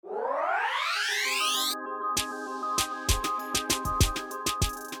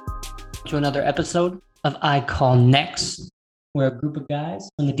to another episode of I Call Next, where a group of guys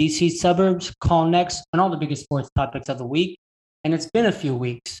from the DC suburbs call next on all the biggest sports topics of the week. And it's been a few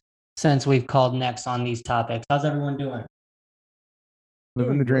weeks since we've called next on these topics. How's everyone doing?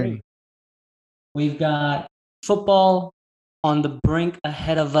 Living the dream. We've got football on the brink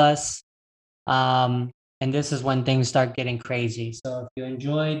ahead of us. And this is when things start getting crazy. So if you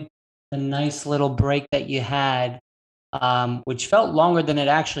enjoyed the nice little break that you had, which felt longer than it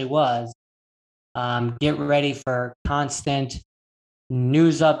actually was, get ready for constant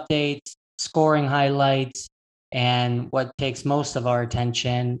news updates, scoring highlights, and what takes most of our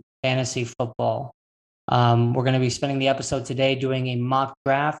attention, fantasy football. We're going to be spending the episode today doing a mock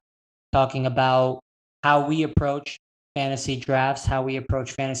draft, talking about how we approach fantasy drafts, how we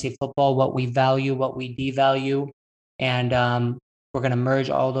approach fantasy football, what we value, what we devalue, and we're going to merge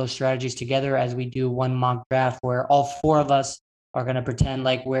all those strategies together as we do one mock draft where all four of us are going to pretend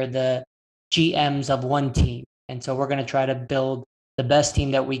like we're the GMs of one team. And so we're going to try to build the best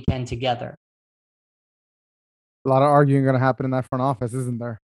team that we can together. A lot of arguing going to happen in that front office, isn't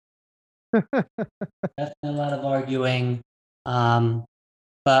there? Definitely a lot of arguing.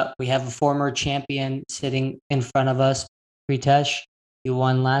 But we have a former champion sitting in front of us, Pritesh. You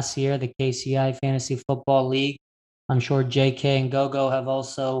won last year, the KCI Fantasy Football League. I'm sure JK and Gogo have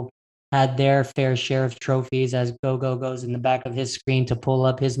also had their fair share of trophies as Gogo goes in the back of his screen to pull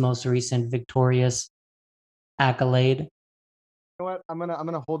up his most recent victorious accolade. You know what? I'm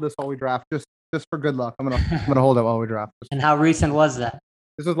gonna hold this while we draft, just for good luck. I'm gonna hold it while we draft. And how recent was that?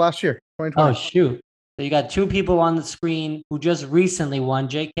 This was last year, 2020. Oh shoot! So you got two people on the screen who just recently won.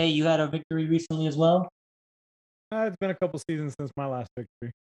 JK, you had a victory recently as well? It's been a couple seasons since my last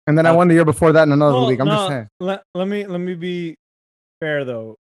victory. And then I won the year before that in another league. I'm just saying. Let me be fair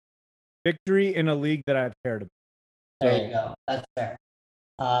though. Victory in a league that I've cared about. There you go. That's fair.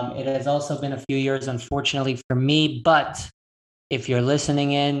 It has also been a few years, unfortunately, for me. But if you're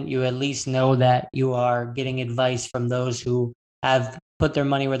listening in, you at least know that you are getting advice from those who have put their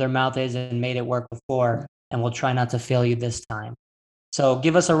money where their mouth is and made it work before, and we'll try not to fail you this time. So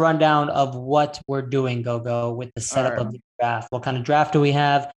give us a rundown of what we're doing, Gogo, with the setup of the draft. What kind of draft do we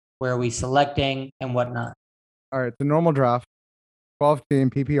have? Where are we selecting and whatnot? All right, it's a normal draft,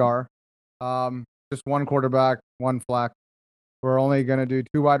 12-team PPR. Just one quarterback, one flex. We're only going to do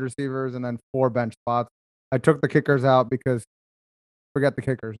 2 wide receivers and then 4 bench spots. I took the kickers out because forget the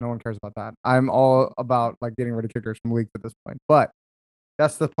kickers. No one cares about that. I'm all about like getting rid of kickers from leagues at this point. But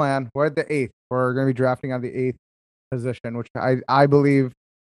that's the plan. We're at the 8th. We're going to be drafting on the 8th position, which I believe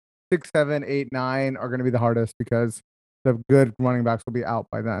 6, 7, 8, 9 are going to be the hardest because the good running backs will be out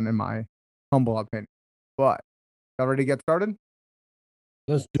by then, in my humble opinion. But y'all ready to get started?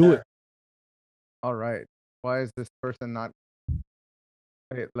 Let's do it. All right. Why is this person not?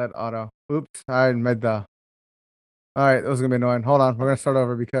 Wait, let auto. Oops, I made the. All right, that was gonna be annoying. Hold on, we're gonna start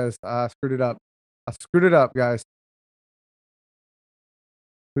over because I screwed it up. I screwed it up, guys.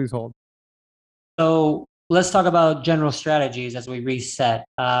 Please hold. So let's talk about general strategies as we reset.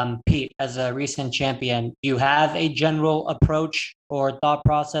 Pete, as a recent champion, do you have a general approach or thought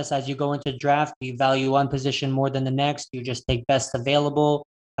process as you go into draft? Do you value one position more than the next? Do you just take best available?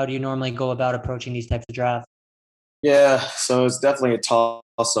 How do you normally go about approaching these types of drafts? Yeah, so it's definitely a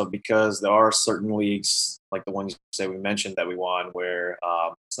toss-up because there are certain leagues, like the ones say we mentioned that we won, where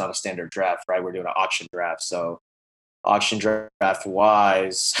it's not a standard draft, right? We're doing an auction draft. So auction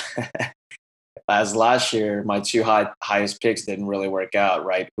draft-wise, as last year, my 2 highest picks didn't really work out,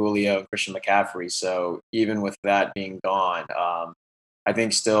 right? Julio and Christian McCaffrey. So even with that being gone, I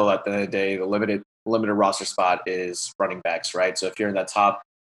think still at the end of the day, the limited roster spot is running backs, right? So if you're in that top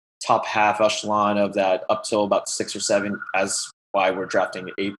half echelon of that up till about 6 or 7, as why we're drafting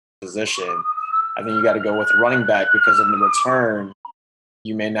the 8th position, I think you got to go with a running back because in the return,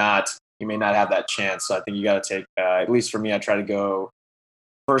 you may not have that chance. So I think you got to take, at least for me, I try to go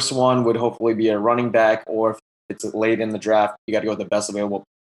first one would hopefully be a running back, or if it's late in the draft, you got to go with the best available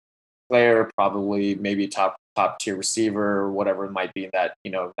player, probably maybe top tier receiver or whatever it might be in that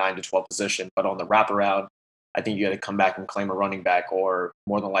 9 to 12 position. But on the wraparound, I think you got to come back and claim a running back, or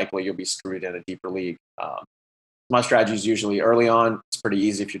more than likely you'll be screwed in a deeper league. My strategy is usually early on. It's pretty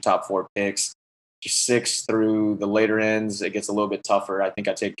easy if you're top 4 picks. Just 6 through the later ends, it gets a little bit tougher. I think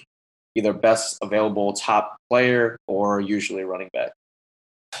I take either best available top player or usually running back.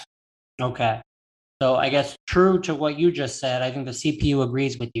 Okay. So I guess true to what you just said, I think the CPU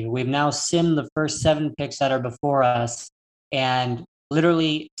agrees with you. We've now simmed the first 7 picks that are before us, and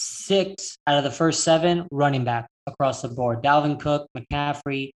literally 6 out of the first 7 running back across the board. Dalvin Cook,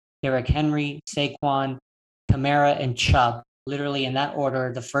 McCaffrey, Derrick Henry, Saquon, Kamara, and Chubb. Literally in that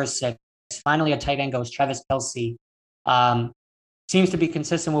order, the first 6 Finally, a tight end goes. Travis Kelce seems to be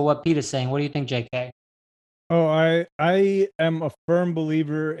consistent with what Pete is saying. What do you think, JK? Oh, I am a firm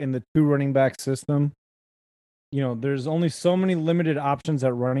believer in the two running back system. There's only so many limited options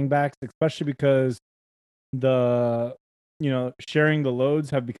at running backs, especially because the sharing the loads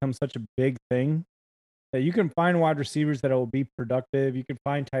have become such a big thing that you can find wide receivers that will be productive. You can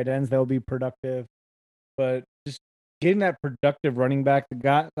find tight ends that will be productive, but just getting that productive running back, the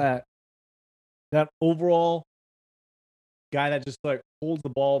guy that overall guy that just like holds the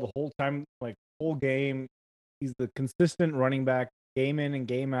ball the whole time, like whole game. He's the consistent running back, game in and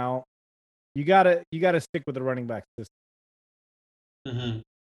game out. You gotta stick with the running back system. Mm-hmm.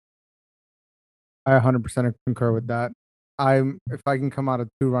 I 100% concur with that. If I can come out of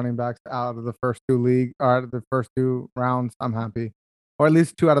two running backs out of the first two league or out of the first two rounds, I'm happy, or at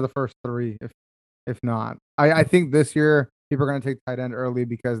least two out of the first three. If not, I think this year people are going to take tight end early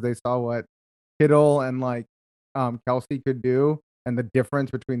because they saw what Kittle and Kelsey could do and the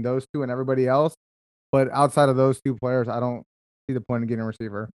difference between those two and everybody else. But outside of those two players, I don't see the point in getting a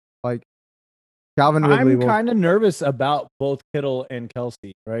receiver. Like Calvin Ridley I'm will. kind of nervous about both Kittle and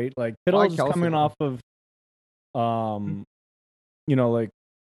Kelsey, right? Like Kittle's Kelsey, coming off of like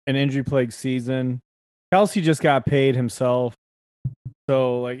an injury plagued season. Kelsey just got paid himself.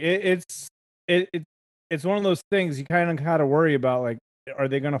 So like it's one of those things you kind of gotta worry about, like, are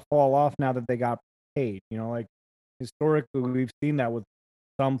they gonna fall off now that they got paid? Like historically we've seen that with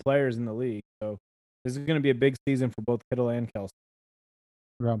some players in the league. So this is gonna be a big season for both Kittle and Kelsey.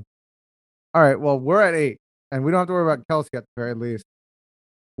 Yeah. All right. Well, we're at 8, and we don't have to worry about Kelsey at the very least.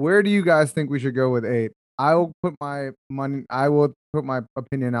 Where do you guys think we should go with 8? I will put my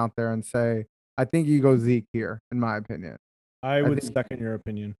opinion out there and say I think you go Zeke here, in my opinion. I would think, second your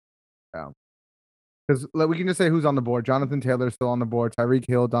opinion. Yeah. Because we can just say who's on the board. Jonathan Taylor's still on the board. Tyreek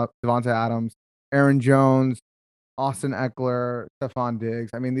Hill, Devontae Adams, Aaron Jones, Austin Eckler, Stephon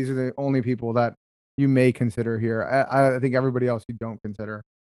Diggs. I mean, these are the only people that you may consider here. I think everybody else you don't consider.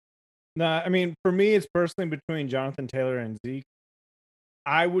 Nah, I mean, for me, it's personally between Jonathan Taylor and Zeke.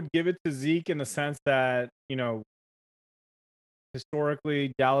 I would give it to Zeke in the sense that,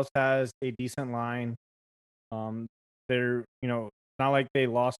 historically Dallas has a decent line. They're, not like they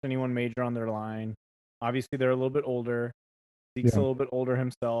lost anyone major on their line. Obviously, they're a little bit older. Zeke's a little bit older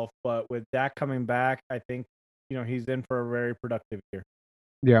himself, but with Dak coming back, I think, he's in for a very productive year.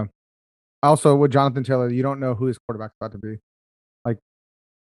 Yeah. Also, with Jonathan Taylor, you don't know who his quarterback's about to be. Like,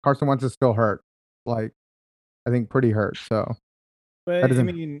 Carson Wentz is still hurt. Like, I think pretty hurt. So, but I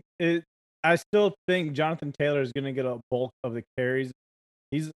mean, I still think Jonathan Taylor is going to get a bulk of the carries.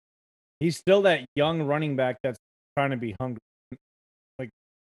 He's still that young running back that's trying to be hungry. Like,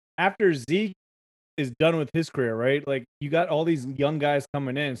 after Zeke is done with his career, right? Like, you got all these young guys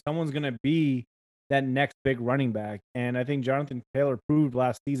coming in. Someone's going to be that next big running back. And I think Jonathan Taylor proved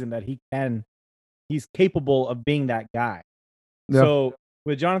last season that he's capable of being that guy. Yeah. So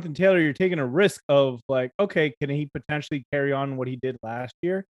with Jonathan Taylor, you're taking a risk of like, okay, can he potentially carry on what he did last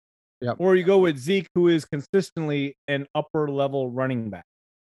year? Yep. Or you go with Zeke, who is consistently an upper level running back.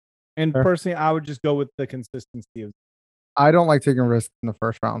 And personally, I would just go with the consistency of. I don't like taking risks in the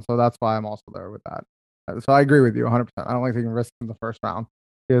first round, so that's why I'm also there with that. So I agree with you 100%. I don't like taking risks in the first round.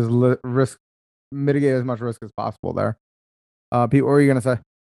 Because mitigate as much risk as possible there. Pete, what were you gonna say?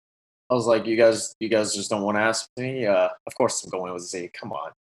 I was like, you guys just don't want to ask me. Of course, I'm going with Zeke. Come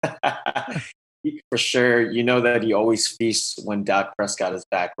on, for sure. You know that he always feasts when Dak Prescott is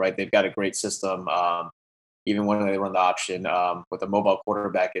back, right? They've got a great system. Even when they run the option with a mobile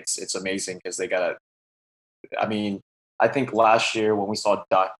quarterback, it's amazing because they got a. I mean, I think last year when we saw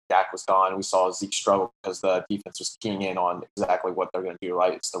Dak was gone, we saw Zeke struggle because the defense was keying in on exactly what they're going to do.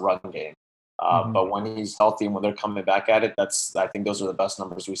 Right, it's the run game. But when he's healthy and when they're coming back at it, I think those are the best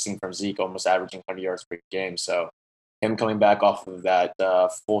numbers we've seen from Zeke, almost averaging 100 yards per game. So him coming back off of that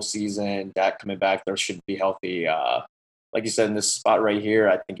full season, Dak coming back, there should be healthy. Like you said, in this spot right here,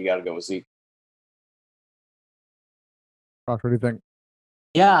 I think you got to go with Zeke. Josh, what do you think?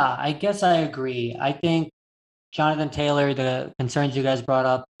 Yeah, I guess I agree. I think Jonathan Taylor, the concerns you guys brought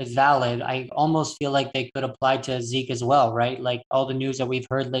up is valid. I almost feel like they could apply to Zeke as well, right? Like all the news that we've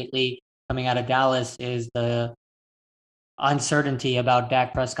heard lately coming out of Dallas is the uncertainty about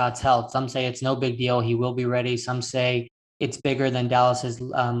Dak Prescott's health. Some say it's no big deal. He will be ready. Some say it's bigger than Dallas is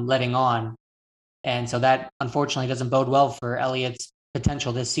letting on. And so that unfortunately doesn't bode well for Elliott's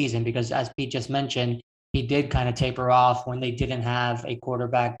potential this season because as Pete just mentioned, he did kind of taper off when they didn't have a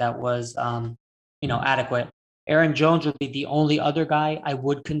quarterback that was, adequate. Aaron Jones would be the only other guy I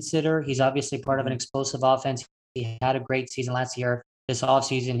would consider. He's obviously part of an explosive offense. He had a great season last year. this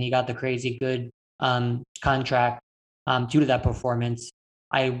offseason. He got the crazy good contract due to that performance.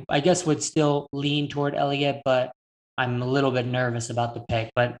 I guess would still lean toward Elliott, but I'm a little bit nervous about the pick.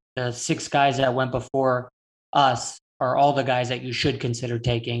 But the 6 guys that went before us are all the guys that you should consider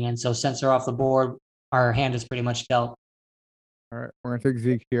taking. And so since they're off the board, our hand is pretty much dealt. All right, we're gonna take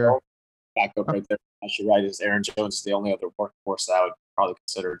Zeke here. Backup right there. Actually, right is Aaron Jones is the only other workhorse that I would probably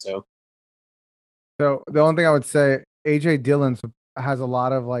consider too. So the only thing I would say, AJ Dillon has a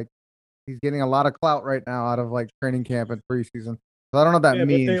lot of he's getting a lot of clout right now out of training camp and preseason. So I don't know what that Yeah,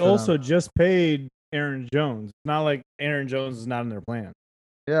 means. but they for them. also just paid Aaron Jones. It's not like Aaron Jones is not in their plan.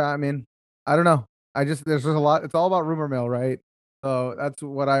 Yeah, I mean, I don't know. There's just a lot. It's all about rumor mill, right? So that's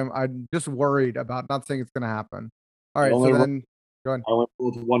what I'm just worried about. Not saying it's gonna happen. All right, so then go ahead. I went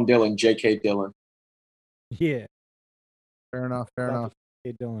with one Dillon, J.K. Dillon. Yeah, Fair enough. Fair enough.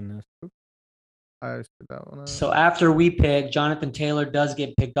 J.K. Dillon is. I just put that one. So after we pick, Jonathan Taylor does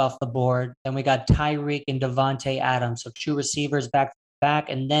get picked off the board. Then we got Tyreek and Devontae Adams. So 2 receivers back to back,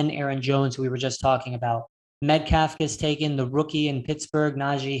 and then Aaron Jones, who we were just talking about. Metcalf gets taken, the rookie in Pittsburgh,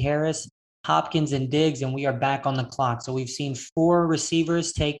 Najee Harris, Hopkins and Diggs, and we are back on the clock. So we've seen 4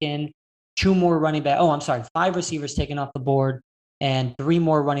 receivers taken, 2 more running back. Oh, I'm sorry, 5 receivers taken off the board, and 3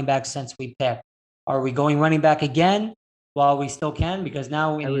 more running backs since we picked. Are we going running back again while we still can? Because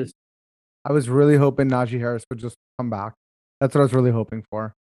now I was really hoping Najee Harris would just come back. That's what I was really hoping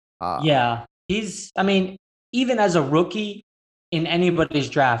for. Yeah, I mean, even as a rookie in anybody's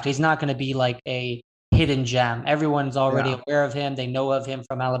draft, he's not going to be like a hidden gem. Everyone's already aware of him. They know of him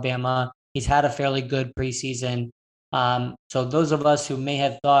from Alabama. He's had a fairly good preseason. So those of us who may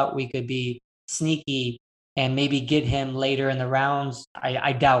have thought we could be sneaky and maybe get him later in the rounds,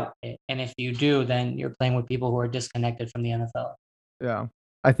 I doubt it. And if you do, then you're playing with people who are disconnected from the NFL. Yeah.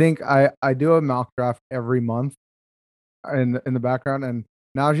 I think I do a mock draft every month in the background, and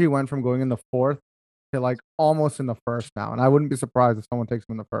Najee went from going in the 4th to almost in the 1st now, and I wouldn't be surprised if someone takes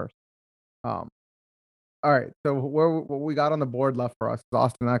him in the 1st. All right, so what we got on the board left for us is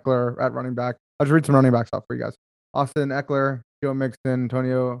Austin Eckler at running back. I'll just read some running backs off for you guys. Austin Eckler, Joe Mixon,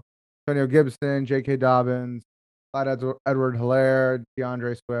 Antonio Gibson, J.K. Dobbins, Clyde Edward-Helaire,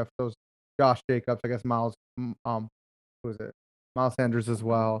 DeAndre Swift, those Josh Jacobs, I guess Miles, who is it? Miles Sanders as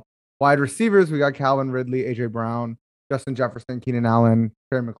well. Wide receivers, we got Calvin Ridley, A.J. Brown, Justin Jefferson, Keenan Allen,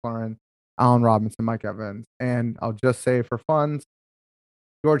 Terry McLaurin, Allen Robinson, Mike Evans. And I'll just say for funds,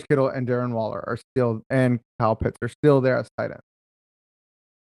 George Kittle and Darren Waller are still, and Kyle Pitts are still there as tight ends.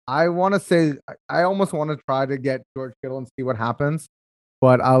 I want to say, I almost want to try to get George Kittle and see what happens,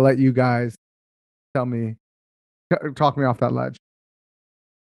 but I'll let you guys talk me off that ledge.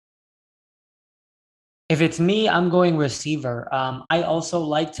 If it's me, I'm going receiver. I also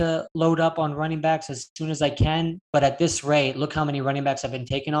like to load up on running backs as soon as I can, but at this rate, look how many running backs have been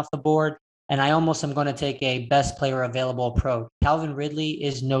taken off the board. And I almost am going to take a best player available approach. Calvin Ridley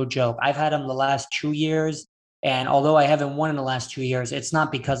is no joke. I've had him the last 2 years, and although I haven't won in the last 2 years, it's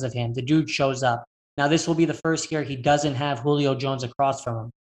not because of him. The dude shows up. Now, this will be the first year he doesn't have Julio Jones across from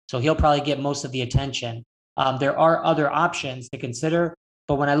him, so he'll probably get most of the attention. There are other options to consider,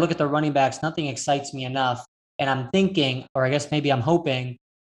 but when I look at the running backs, nothing excites me enough. And I'm thinking, or I guess maybe I'm hoping,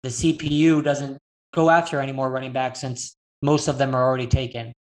 the CPU doesn't go after any more running backs since most of them are already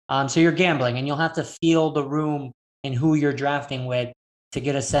taken. So you're gambling, and you'll have to feel the room and who you're drafting with to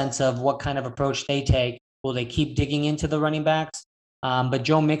get a sense of what kind of approach they take. Will they keep digging into the running backs? But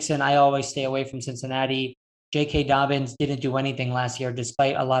Joe Mixon, I always stay away from Cincinnati. J.K. Dobbins didn't do anything last year,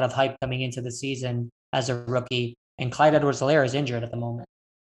 despite a lot of hype coming into the season as a rookie. And Clyde Edwards-Helaire is injured at the moment.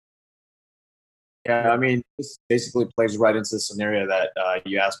 Yeah, I mean, this basically plays right into the scenario that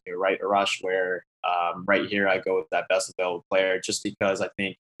you asked me, right, Arash, where right here I go with that best available player just because I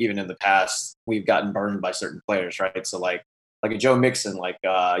think even in the past we've gotten burned by certain players, right? So like a Joe Mixon,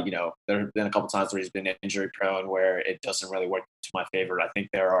 there have been a couple times where he's been injury prone where it doesn't really work to my favor. I think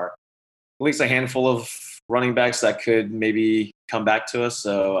there are at least a handful of running backs that could maybe come back to us.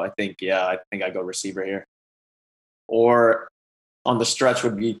 So I think I go receiver here. Or on the stretch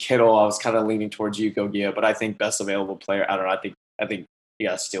would be Kittle. I was kind of leaning towards you, Gogia, but I think best available player. I don't know. I think you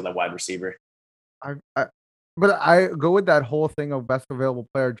got to steal that wide receiver. But I go with that whole thing of best available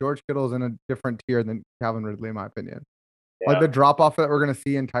player. George Kittle is in a different tier than Calvin Ridley, in my opinion. Yeah. Like the drop off that we're going to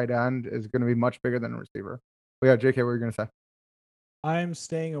see in tight end is going to be much bigger than a receiver. But yeah, JK, what were you going to say? I'm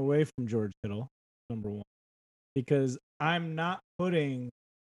staying away from George Kittle, number one, because I'm not putting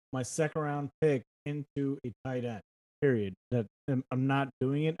my second round pick into a tight end. Period. That I'm not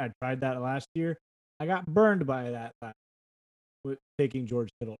doing it. I tried that last year. I got burned by that with taking George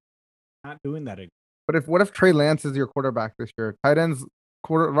Kittle. Not doing that again. But what if Trey Lance is your quarterback this year? Tight ends,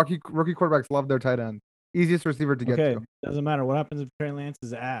 rookie quarterbacks love their tight end. Easiest receiver to get Okay, to. doesn't matter what happens if Trey Lance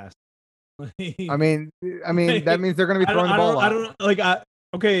is ass. I mean, that means they're going to be throwing the ball I out. don't like.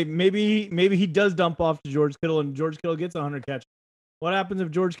 Okay, maybe he does dump off to George Kittle and George Kittle gets 100 catches. What happens if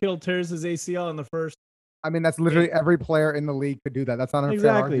George Kittle tears his ACL in the first? I mean, that's literally every player in the league could do that. That's not a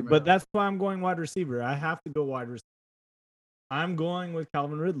fair argument. But that's why I'm going wide receiver. I have to go wide receiver. I'm going with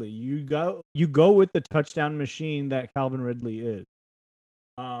Calvin Ridley. You go with the touchdown machine that Calvin Ridley is.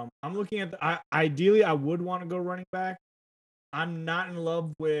 I'm looking at ideally I would want to go running back. I'm not in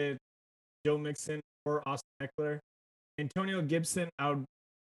love with Joe Mixon or Austin Eckler. Antonio Gibson,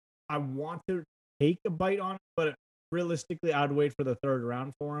 I want to take a bite on, but realistically, I'd wait for the third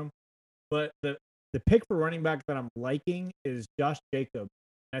round for him. But the pick for running back that I'm liking is Josh Jacobs.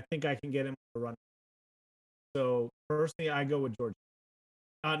 I think I can get him to run. So personally, I go with George.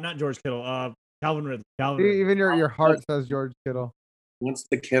 Not George Kittle. Calvin Ridley. Even your heart says George Kittle. What's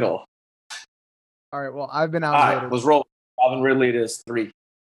the Kittle? All right. Well, I've been outvoted. All right, let's roll. Calvin Ridley, it is 3.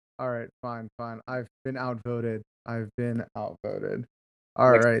 All right, fine. I've been outvoted. All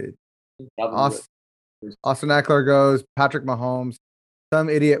right. Austin Eckler goes. Patrick Mahomes. Some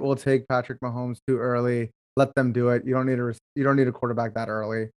idiot will take Patrick Mahomes too early. Let them do it. You don't need a quarterback that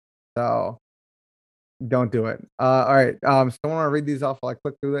early. So don't do it. All right. Someone want to read these off while I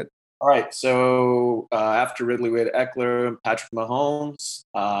click through it? All right. So after Ridley, we had Eckler, Patrick Mahomes,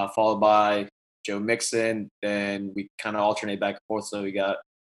 followed by Joe Mixon. Then we kind of alternate back and forth. So we got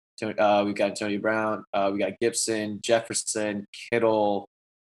Antonio Brown, we got Gibson, Jefferson, Kittle.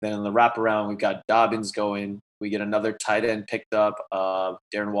 Then in the wraparound, we got Dobbins going. We get another tight end picked up,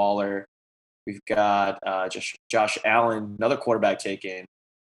 Darren Waller. We've got Josh Allen, another quarterback taken.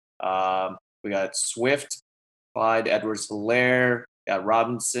 We got Swift, Clyde Edwards-Helaire, got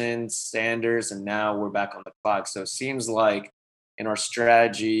Robinson, Sanders, and now we're back on the clock. So it seems like in our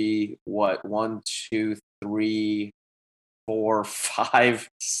strategy, 1, 2, 3, 4, 5,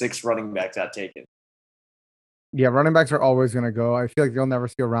 6 running backs got taken. Yeah, running backs are always going to go. I feel like you'll never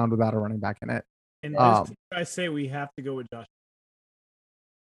see a round without a running back in it. And I say we have to go with Josh.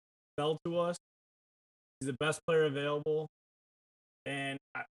 Fell to us. He's the best player available. And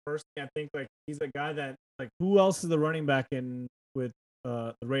personally, I think like he's a guy that like who else is the running back in with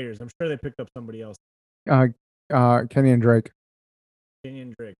the Raiders? I'm sure they picked up somebody else. Kenyon Drake.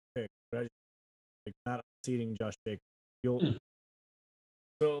 Kenyon Drake pick. Like not seating Josh Jacobs.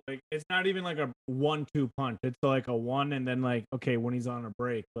 So like it's not even like a 1-2 punch. It's like a 1 and then like okay when he's on a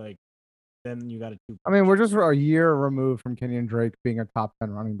break like then you got a 2. I mean we're just a year removed from Kenyon Drake being a top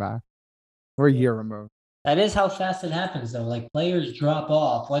 10 running back. We're a year removed. That is how fast it happens, though. Like players drop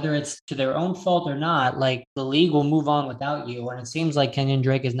off, whether it's to their own fault or not. Like the league will move on without you, and it seems like Kenyon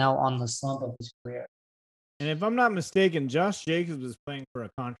Drake is now on the slump of his career. And if I'm not mistaken, Josh Jacobs is playing for a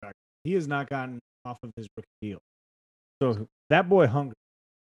contract. He has not gotten off of his rookie deal, so that boy hungry.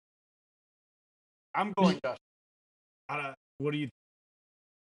 I'm going Josh. What do you?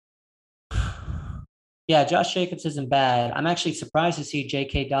 Yeah, Josh Jacobs isn't bad. I'm actually surprised to see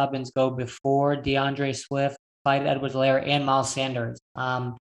J.K. Dobbins go before DeAndre Swift, Clyde Edwards-Helaire, and Miles Sanders.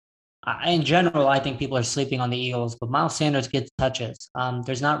 In general, I think people are sleeping on the Eagles, but Miles Sanders gets touches.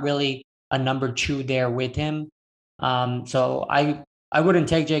 There's not really a number 2 there with him. So I wouldn't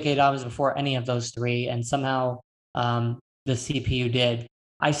take J.K. Dobbins before any of those 3, and somehow the CPU did.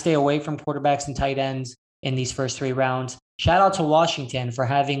 I stay away from quarterbacks and tight ends in these first 3 rounds. Shout out to Washington for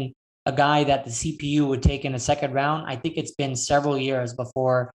having a guy that the CPU would take in a second round. I think it's been several years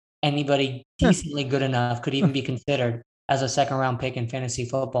before anybody decently good enough could even be considered as a second round pick in fantasy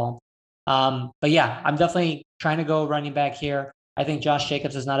football. But yeah, I'm definitely trying to go running back here. I think Josh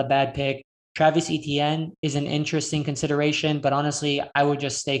Jacobs is not a bad pick. Travis Etienne is an interesting consideration, but honestly, I would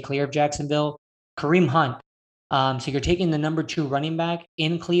just stay clear of Jacksonville. Kareem Hunt. So you're taking the number 2 running back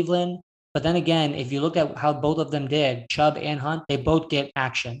in Cleveland. But then again, if you look at how both of them did, Chubb and Hunt, they both get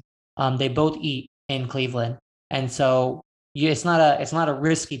action. They both eat in Cleveland. And so it's not a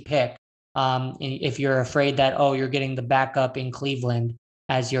risky pick if you're afraid that, you're getting the backup in Cleveland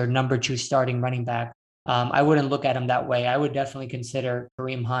as your number 2 starting running back. I wouldn't look at him that way. I would definitely consider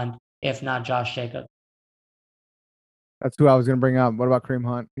Kareem Hunt, if not Josh Jacobs. That's who I was going to bring up. What about Kareem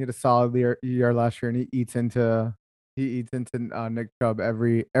Hunt? He had a solid year last year, and he eats into Nick Chubb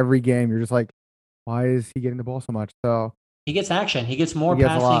every game. You're just like, why is he getting the ball so much? So he gets action. He gets more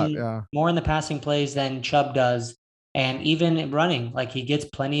passing, more in the passing plays than Chubb does, and even in running, like he gets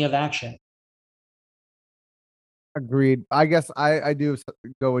plenty of action. Agreed. I guess I do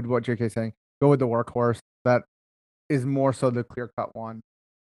go with what JK's saying. Go with the workhorse. That is more so the clear-cut one.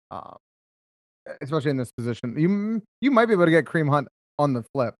 especially in this position. You might be able to get Kareem Hunt on the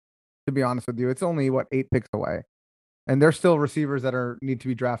flip. To be honest with you, it's only what 8 picks away, and there's still receivers that need to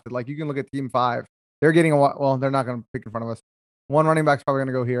be drafted. Like you can look at Team 5; they're getting well, they're not going to pick in front of us. One running back's probably going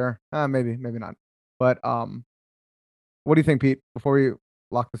to go here. Maybe not. But what do you think, Pete? Before we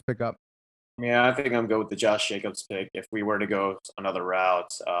lock this pick up. Yeah, I think I'm good with the Josh Jacobs pick. If we were to go another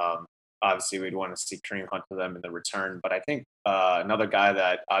route, obviously we'd want to see Kareem Hunt for them in the return. But I think another guy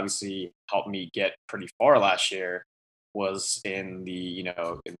that obviously helped me get pretty far last year was in the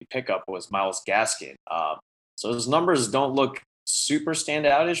pickup was Miles Gaskin. So his numbers don't look super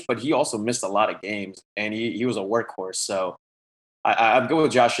standoutish, but he also missed a lot of games, and he was a workhorse. So I'd go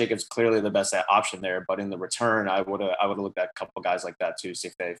with Josh Jacobs, clearly the best option there. But in the return, I would have looked at a couple guys like that too, see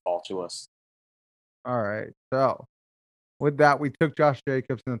if they fall to us. All right. So with that, we took Josh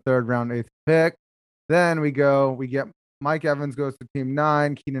Jacobs in the 3rd round, 8th pick. Then we get Mike Evans goes to team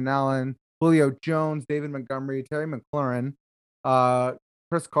 9, Keenan Allen, Julio Jones, David Montgomery, Terry McLaurin,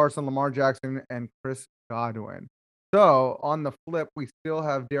 Chris Carson, Lamar Jackson, and Chris Godwin. So on the flip, we still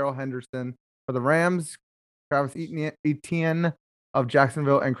have Darrell Henderson for the Rams, Travis Etienne of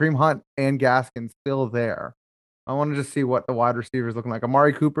Jacksonville, and Kareem Hunt and Gaskin still there. I want to just see what the wide receivers looking like.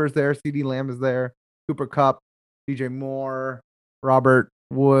 Amari Cooper's there, CD Lamb is there, Cooper Kupp, DJ Moore, Robert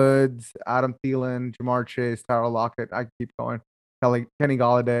Woods, Adam Thielen, Jamar Chase, Tyler Lockett. I keep going. Kenny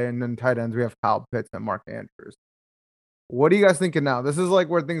Galladay, and then tight ends we have Kyle Pitts and Mark Andrews. What are you guys thinking now? This is like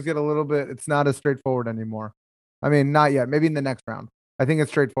where things get a little bit. It's not as straightforward anymore. I mean, not yet. Maybe in the next round. I think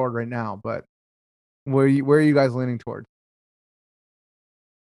it's straightforward right now. But where are you guys leaning towards?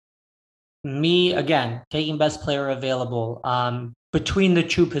 Me again, taking best player available. Between the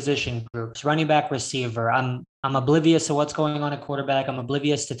 2 position groups, running back, receiver. I'm oblivious to what's going on at quarterback. I'm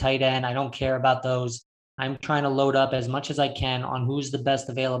oblivious to tight end. I don't care about those. I'm trying to load up as much as I can on who's the best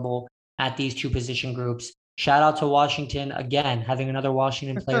available at these 2 position groups. Shout out to Washington again, having another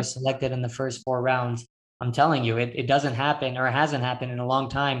Washington player selected in the first 4 rounds. I'm telling you, it doesn't happen, or it hasn't happened in a long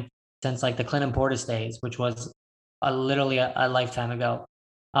time, since like the Clinton Portis days, which was literally a lifetime ago.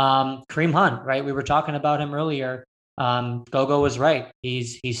 Kareem Hunt, right? We were talking about him earlier. Gogo was right.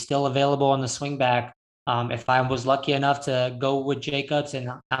 He's still available on the swing back. If I was lucky enough to go with Jacobs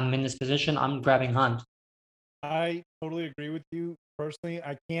and I'm in this position, I'm grabbing Hunt. I totally agree with you. Personally,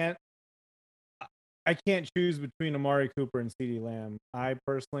 I can't choose between Amari Cooper and CeeDee Lamb. I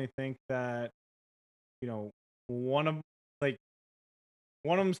personally think that, one of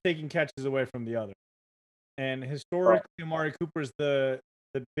them's taking catches away from the other. And historically, Amari Cooper's the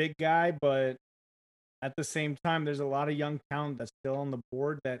big guy, but at the same time, there's a lot of young talent that's still on the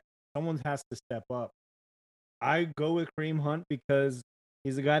board that someone has to step up. I go with Kareem Hunt because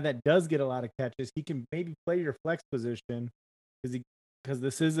he's a guy that does get a lot of catches. He can maybe play your flex position because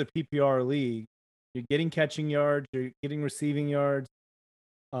this is a PPR league. You're getting catching yards, you're getting receiving yards.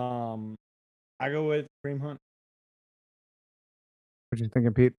 I go with Kareem Hunt. What you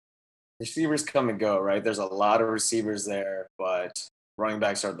thinking, Pete? Receivers come and go, right? There's a lot of receivers there, but running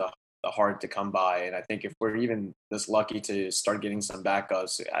backs are the hard to come by. And I think if we're even this lucky to start getting some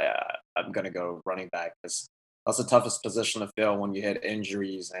backups, I'm going to go running back because that's the toughest position to fill when you hit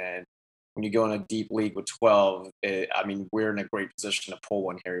injuries. And when you go in a deep league with 12, we're in a great position to pull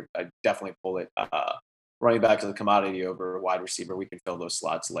one here. I definitely pull it. Running back is a commodity over wide receiver. We can fill those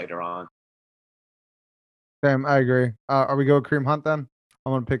slots later on. Sam, I agree. Are we going Kareem Hunt then?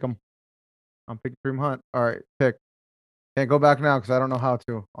 I'm going to pick him. I'm picking Kareem Hunt. All right, pick. Can't go back now because I don't know how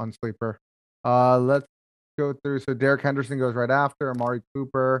to on Sleeper. Let's go through. So Derek Henderson goes right after Amari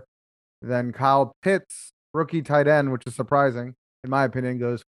Cooper. Then Kyle Pitts, rookie tight end, which is surprising in my opinion,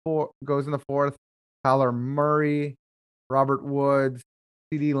 goes in the 4th. Kyler Murray, Robert Woods,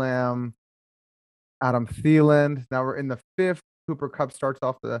 CD Lamb, Adam Thielen. Now we're in the 5th. Cooper Kupp starts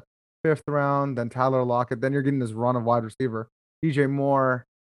off the 5th round. Then Tyler Lockett. Then you're getting this run of wide receiver. DJ Moore,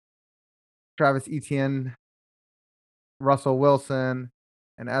 Travis Etienne, Russell Wilson,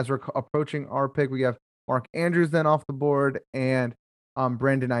 and as we're approaching our pick, we have Mark Andrews then off the board and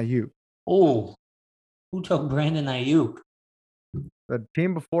Brandon Ayuk. Oh, who took Brandon Ayuk? The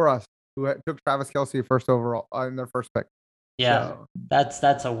team before us who took Travis Kelce first overall in their first pick. Yeah, so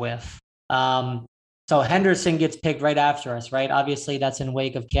that's a whiff. So Henderson gets picked right after us, right? Obviously, that's in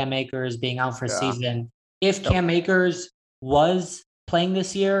wake of Cam Akers being out for a season. If Cam Akers was playing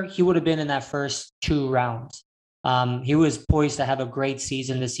this year, he would have been in that first 2 rounds. He was poised to have a great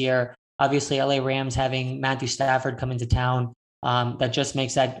season this year. Obviously, LA Rams having Matthew Stafford come into town, that just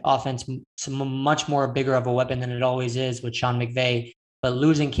makes that offense much more bigger of a weapon than it always is with Sean McVay. But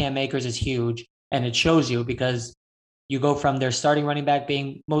losing Cam Akers is huge, and it shows you because you go from their starting running back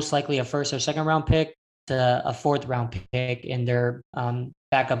being most likely a first or second round pick to a fourth round pick in their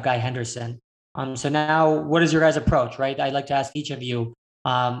backup guy Henderson. So now, what is your guys' approach, right? I'd like to ask each of you.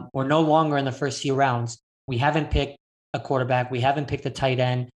 We're no longer in the first few rounds. We haven't picked a quarterback. We haven't picked a tight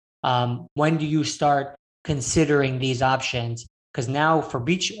end. When do you start considering these options? Because now for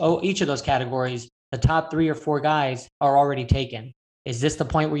each of those categories, the top 3 or 4 guys are already taken. Is this the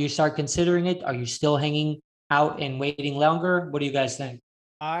point where you start considering it? Are you still hanging out and waiting longer? What do you guys think?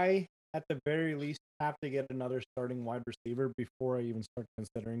 I, at the very least, have to get another starting wide receiver before I even start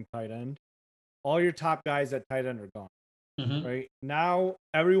considering tight end. All your top guys at tight end are gone. Mhm. Right now,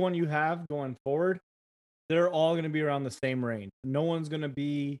 everyone you have going forward, they're all going to be around the same range. No one's going to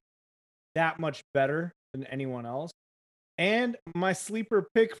be that much better than anyone else. And my sleeper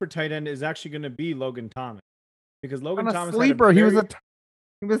pick for tight end is actually going to be Logan Thomas, because Logan I'm a Thomas sleeper. had a He was very,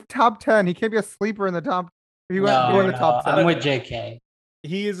 he was top 10. He can't be a sleeper in the top. He went No, in the top I'm 10. with JK.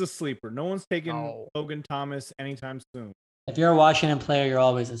 he is a sleeper. No one's taking No. Logan Thomas anytime soon. If you're a Washington player, you're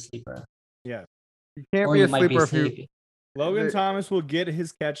always a sleeper, Yes. You can't or be you a might be sleeper if you. sleepy. Logan The- Thomas will get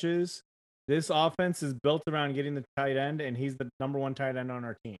his catches. This offense is built around getting the tight end, and he's the number 1 tight end on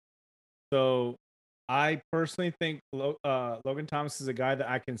our team. So I personally think Logan Thomas is a guy that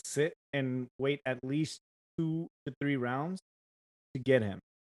I can sit and wait at least 2 to 3 rounds to get him.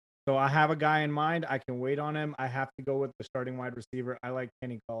 So I have a guy in mind. I can wait on him. I have to go with the starting wide receiver. I like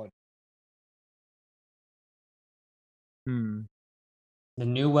Kenny Galladay. Hmm. The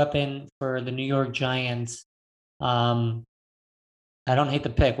new weapon for the New York Giants. I don't hate the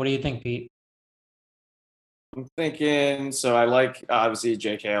pick. What do you think, Pete? I'm thinking, so I like obviously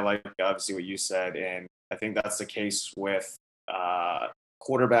JK. I like obviously what you said, and I think that's the case with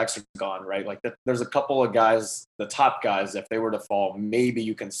quarterbacks are gone, right? Like there's a couple of guys, the top guys. If they were to fall, maybe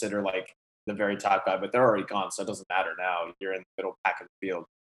you consider like the very top guy, but they're already gone, so it doesn't matter now. You're in the middle pack of the field.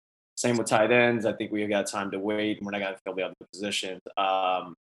 Same with tight ends. I think we got time to wait, and we're not going to fill the other positions.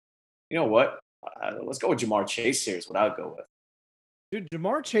 You know what? Let's go with Jamar Chase here. Is what I'd go with. Dude,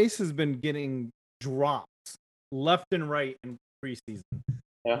 Jamar Chase has been getting drops left and right in preseason.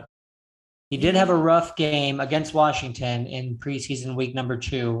 Yeah. He did have a rough game against Washington in preseason week number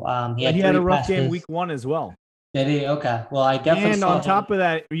 2. He But had he had 3 a rough game passes. week 1 as well. Did he? Okay. Well, I definitely And saw on top of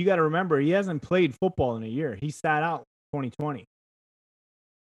that, you got to remember, he hasn't played football in a year. He sat out 2020.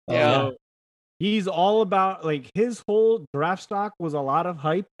 Yeah. So he's all about, like, his whole draft stock was a lot of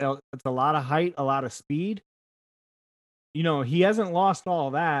hype. It's a lot of height, a lot of speed. You know, he hasn't lost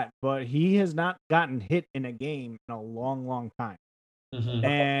all that, but he has not gotten hit in a game in a long, long time. Mhm.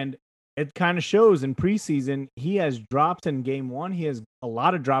 And it kind of shows in preseason. He has drops in game 1. He has a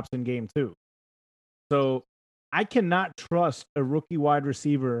lot of drops in game 2. So I cannot trust a rookie wide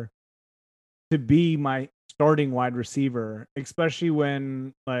receiver to be my starting wide receiver, especially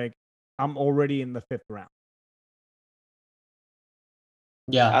when like I'm already in the 5th round.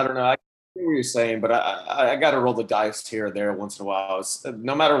 Yeah. I don't know. I get what you're saying, but I got to roll the dice here or there once in a while.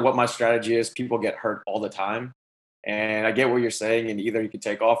 No matter what my strategy is, people get hurt all the time. And I get what you're saying, and either you can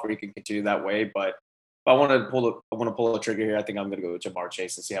take off or you can continue that way. But if I want to pull the trigger here, I think I'm going to go with Jamar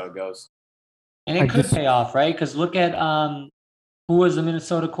Chase and see how it goes. And it could pay off, right? Because look at who was the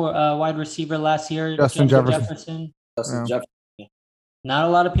Minnesota wide receiver last year? Justin Jefferson. Justin Yeah. Jefferson. Not a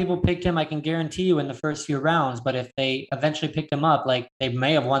lot of people picked him, I can guarantee you, in the first few rounds. But if they eventually picked him up, like they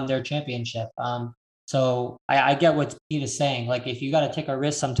may have won their championship. So I get what Pete is saying. Like if you got to take a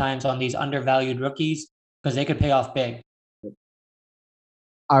risk sometimes on these undervalued rookies because they could pay off big.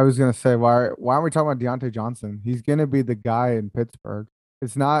 I was gonna say why aren't we talking about Deontay Johnson? He's gonna be the guy in Pittsburgh.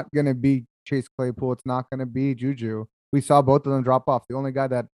 It's not gonna be Chase Claypool. It's not gonna be Juju. We saw both of them drop off. The only guy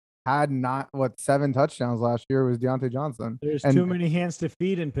that had not 7 touchdowns last year was Deontay Johnson. There's And- too many hands to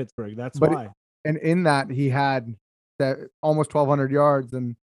feed in Pittsburgh. That's But- why. And in that he had almost 1,200 yards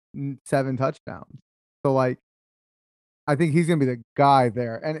and 7 touchdowns. So like, I think he's gonna be the guy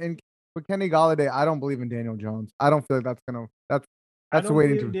there. And with Kenny Galladay, I don't believe in Daniel Jones. I don't feel like that's I that's don't way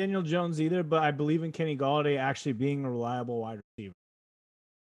believe in into. Daniel Jones either, but I believe in Kenny Galladay actually being a reliable wide receiver.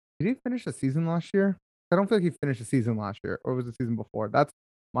 Did he finish the season last year? I don't feel like he finished the season last year, or was it the season before? That's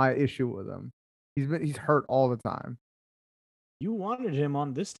my issue with him. He's hurt all the time. You wanted him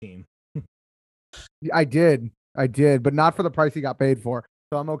on this team. I did, but not for the price he got paid for.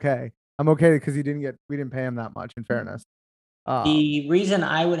 So I'm okay. I'm okay because we didn't pay him that much. In fairness, The reason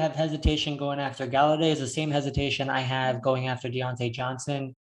I would have hesitation going after Galladay is the same hesitation I have going after Deontay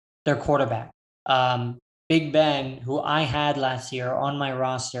Johnson, their quarterback. Big Ben, who I had last year on my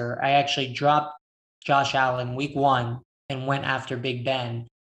roster, I actually dropped Josh Allen week 1 and went after Big Ben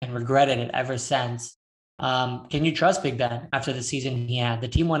and regretted it ever since. Can you trust Big Ben after the season he had? The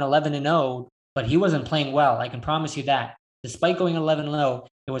team went 11-0, but he wasn't playing well. I can promise you that. Despite going 11-0,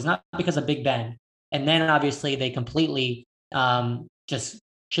 it was not because of Big Ben. And then obviously they completely just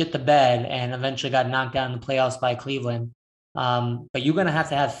shit the bed and eventually got knocked down in the playoffs by Cleveland. But you're going to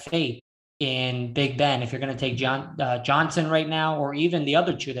have faith in Big Ben if you're going to take Johnson right now, or even the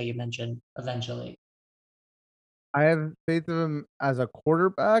other two that you mentioned eventually. I have faith in him as a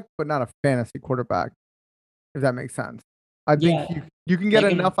quarterback, but not a fantasy quarterback, if that makes sense. I think Yeah, you can get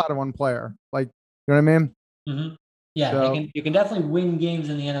enough out of one player. Like, you know what I mean? Mm-hmm. Yeah, So you can definitely win games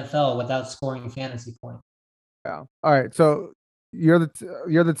in the NFL without scoring fantasy points. yeah. All right. So you're the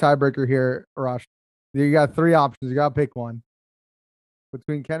tiebreaker here, Rush. You got three options. You got to pick one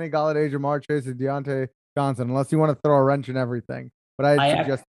between Kenny Galladay, Jamar Chase, and Deontay Johnson, unless you want to throw a wrench in everything. But I'd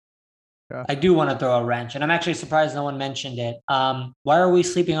suggest. Yeah. I do want to throw a wrench, and I'm actually surprised no one mentioned it. Why are we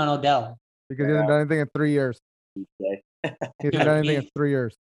sleeping on Odell? Because he hasn't done anything in 3 years. Okay. He hasn't done anything in 3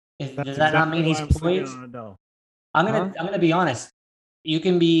 years. Does that not mean he's poised? I'm gonna be honest. You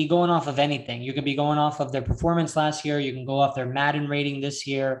can be going off of anything. You can be going off of their performance last year. You can go off their Madden rating this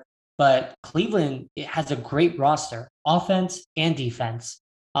year. But Cleveland has a great roster, offense and defense.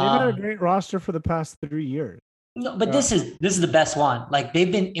 They've had a great roster for the past 3 years. No, but this is the best one. Like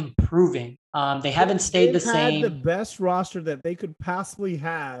they've been improving. They haven't stayed the same. Had the best roster that they could possibly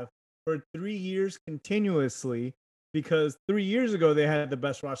have for 3 years continuously, because 3 years ago they had the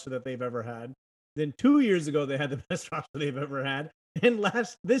best roster that they've ever had. Then 2 years ago they had the best roster they've ever had, and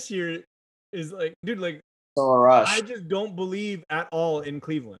this year is like, dude, like, So Rush, I just don't believe at all in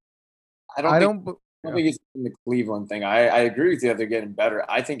Cleveland. I don't think it's in the Cleveland thing. I agree with you that they're getting better.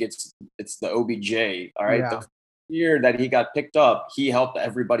 I think it's the OBJ. All right. Yeah. The year that he got picked up, he helped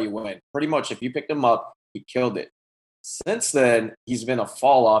everybody win. Pretty much, if you picked him up, he killed it. Since then, he's been a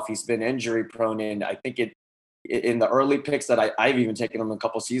fall off. He's been injury prone, and I think in the early picks that I've even taken him a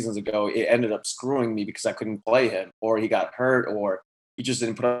couple seasons ago, it ended up screwing me because I couldn't play him, or he got hurt, or he just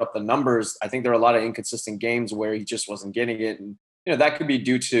didn't put up the numbers. I think there are a lot of inconsistent games where he just wasn't getting it, and that could be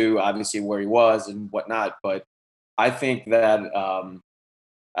due to obviously where he was and whatnot. But I think that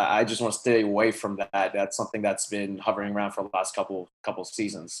I just want to stay away from that. That's something that's been hovering around for the last couple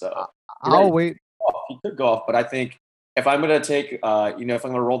seasons. So I'll wait. He could go off, but I think if I'm going to take, if I'm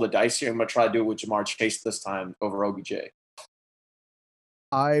going to roll the dice here, I'm going to try to do it with Jamar Chase this time over OBJ.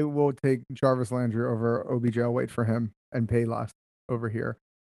 I will take Jarvis Landry over OBJ. I'll wait for him and pay less over here.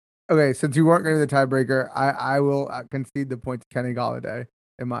 Okay, since you weren't going to be the tiebreaker, I will concede the point to Kenny Galladay.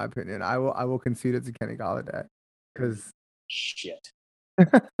 In my opinion, I will concede it to Kenny Galladay because shit. He's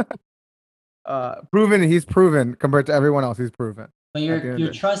proven compared to everyone else. He's proven. But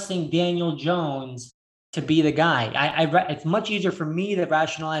you're trusting Daniel Jones to be the guy. It's much easier for me to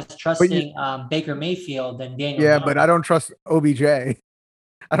rationalize trusting Baker Mayfield than Daniel. Yeah, Jones. but I don't trust OBJ. I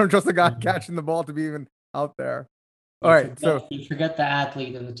don't trust the guy catching the ball to be even out there. All right, so you forget the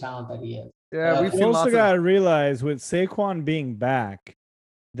athlete and the talent that he is. Yeah, we also got to realize with Saquon being back,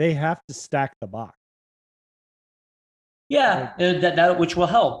 they have to stack the box. Yeah, that which will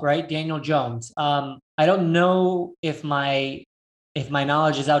help, right? Daniel Jones. I don't know if my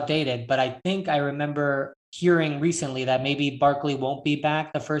knowledge is outdated, but I think I remember hearing recently that maybe Barkley won't be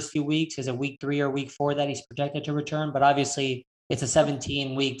back the first few weeks. Is it week 3 or week 4 that he's projected to return? But obviously, it's a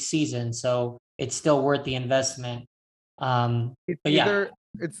 17-week season, so it's still worth the investment. I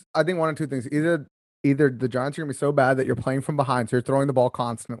think one of two things. Either the Giants are gonna be so bad that you're playing from behind, so you're throwing the ball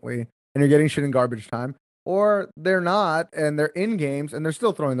constantly and you're getting shit in garbage time, or they're not and they're in games and they're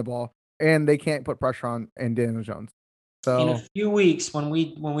still throwing the ball and they can't put pressure on Daniel Jones. So in a few weeks, when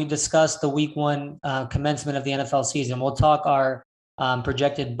we discuss the week 1 commencement of the NFL season, we'll talk our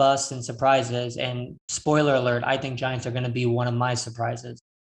projected busts and surprises. And spoiler alert, I think Giants are going to be one of my surprises.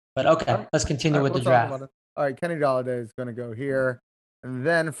 But okay, let's continue with the draft. All right, Kenny Galladay is going to go here. And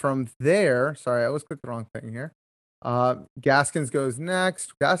then from there, sorry, I always clicked the wrong thing here. Gaskins goes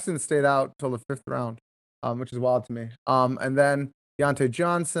next. Gaskins stayed out till the 5th round, which is wild to me. And then Deontay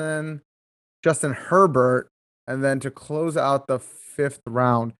Johnson, Justin Herbert, and then to close out the 5th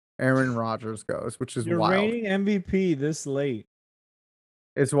round, Aaron Rodgers goes, which is wild. You're reigning MVP this late.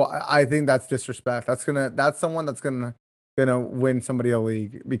 I think that's disrespect. That's someone that's gonna win somebody a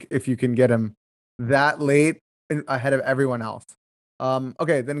league if you can get him that late ahead of everyone else.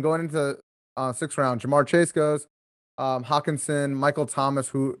 Okay, then going into 6th round, Jamar Chase goes, Hawkinson, Michael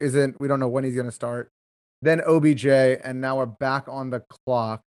Thomas, we don't know when he's gonna start. Then OBJ, and now we're back on the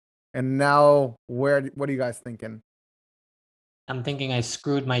clock. And now, what are you guys thinking? I'm thinking I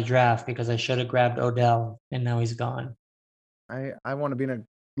screwed my draft because I should have grabbed Odell, and now he's gone. I want to be in a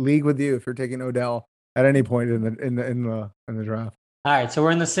league with you if you're taking Odell at any point in the draft. All right, so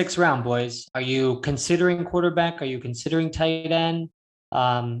we're in the 6th round, boys. Are you considering quarterback? Are you considering tight end?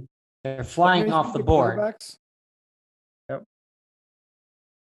 They're flying off the board. Quarterbacks?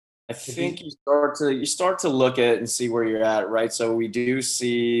 I think you start to look at it and see where you're at, right? So we do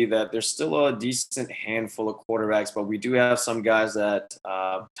see that there's still a decent handful of quarterbacks, but we do have some guys that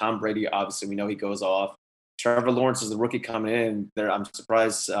Tom Brady, obviously, we know he goes off. Trevor Lawrence is the rookie coming in. There, I'm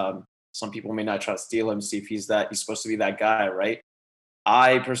surprised some people may not try to steal him, see if he's supposed to be that guy, right?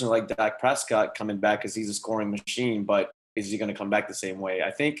 I personally like Dak Prescott coming back because he's a scoring machine, but is he going to come back the same way?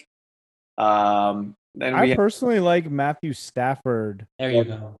 I think. Then I personally like Matthew Stafford. There you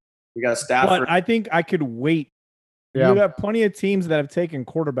go. We got Stafford. But I think I could wait. Yeah. You got plenty of teams that have taken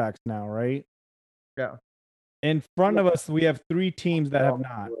quarterbacks now, right? Yeah. In front of us, we have 3 teams that have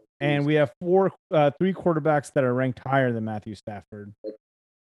not, and we have 3 quarterbacks that are ranked higher than Matthew Stafford.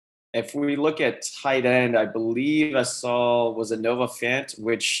 If we look at tight end, I believe I saw was a Nova Fant,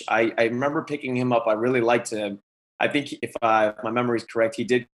 which I remember picking him up. I really liked him. I think if my memory is correct, he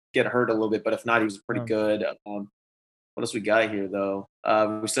did get hurt a little bit, but if not, he was pretty good. What else we got here, though?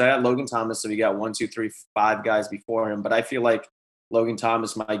 We still had Logan Thomas, so we got 1, 2, 3, 5 guys before him. But I feel like Logan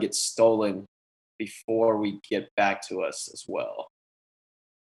Thomas might get stolen before we get back to us as well.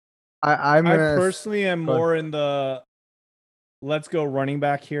 I personally am more in the let's go running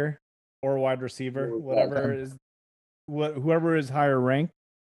back here or wide receiver, whoever is higher ranked,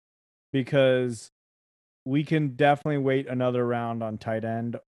 because we can definitely wait another round on tight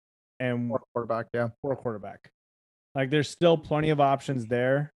end and quarterback. Yeah, or quarterback. Like there's still plenty of options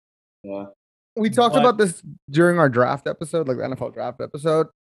there. Yeah. We talked about this during our draft episode, like the NFL draft episode.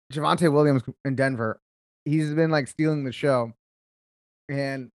 Javonte Williams in Denver, he's been like stealing the show.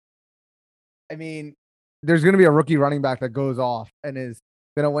 And I mean, there's going to be a rookie running back that goes off and is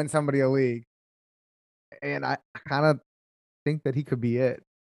going to win somebody a league. And I kind of think that he could be it.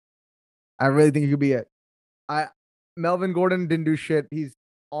 I really think he could be it. Melvin Gordon didn't do shit. He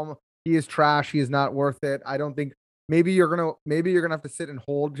is trash. He is not worth it. I don't think maybe you're gonna have to sit and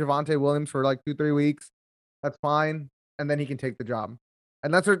hold Javonte Williams for like 2-3 weeks. That's fine, and then he can take the job.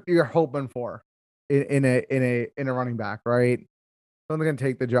 And that's what you're hoping for in a running back, right? Someone's gonna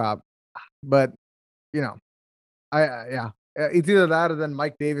take the job. But you know, it's either that or then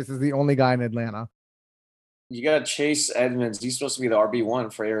Mike Davis is the only guy in Atlanta. You got Chase Edmonds. He's supposed to be the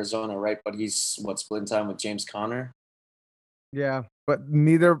RB1 for Arizona, right? But he's splitting time with James Conner. Yeah, but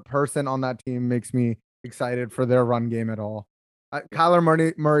neither person on that team makes me excited for their run game at all. Kyler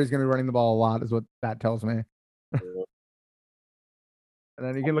Murray's going to be running the ball a lot, is what that tells me. And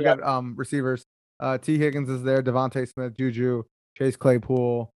then you can look at receivers. T. Higgins is there. Devontae Smith, Juju, Chase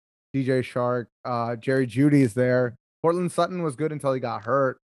Claypool, DJ Shark, Jerry Jeudy is there. Cortland Sutton was good until he got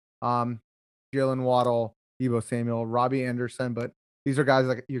hurt. Jalen Waddle, Deebo Samuel, Robbie Anderson, but these are guys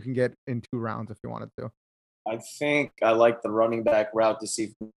that you can get in 2 rounds if you wanted to. I think I like the running back route to see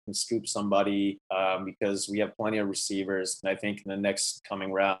if we can scoop somebody because we have plenty of receivers. And I think in the next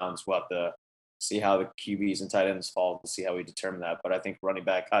coming rounds, we'll have to see how the QBs and tight ends fall to see how we determine that. But I think running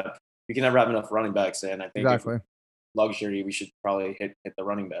back, we can never have enough running backs. And I think if luxury, we should probably hit the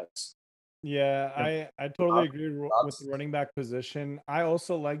running backs. Yeah, I totally agree with the running back position. I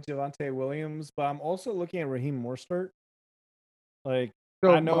also like Javonte Williams, but I'm also looking at Raheem Mostert. Like,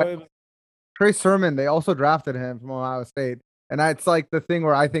 I know Trey Sermon, they also drafted him from Ohio State. And that's like the thing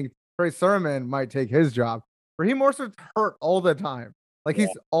where I think Trey Sermon might take his job. Raheem Mostert's hurt all the time. Like, he's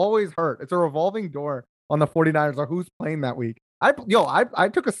always hurt. It's a revolving door on the 49ers or who's playing that week. I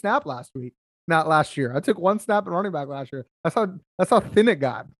took a snap last week, not last year. I took 1 snap at running back last year. That's how thin it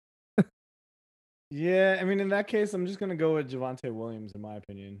got. Yeah, I mean, in that case, I'm just going to go with Javonte Williams, in my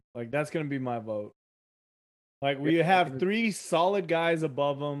opinion. Like, that's going to be my vote. Like, we have 3 solid guys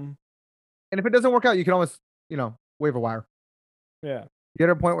above him. And if it doesn't work out, you can always, waiver wire. Yeah. You get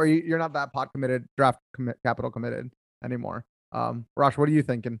to a point where you're not that pot committed, capital committed anymore. Rosh, what are you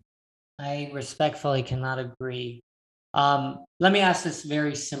thinking? I respectfully cannot agree. Let me ask this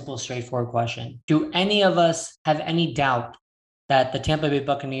very simple, straightforward question. Do any of us have any doubt that the Tampa Bay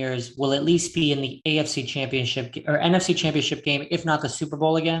Buccaneers will at least be in the AFC Championship or NFC Championship game, if not the Super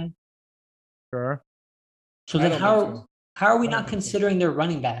Bowl again? Sure. So then how are we not considering their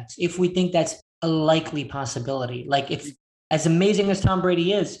running backs if we think that's a likely possibility? Like, if as amazing as Tom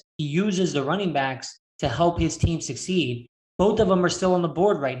Brady is, he uses the running backs to help his team succeed. Both of them are still on the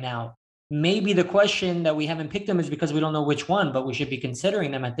board right now. Maybe the question that we haven't picked them is because we don't know which one, but we should be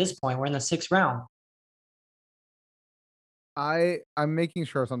considering them at this point. We're in the 6th round. I'm making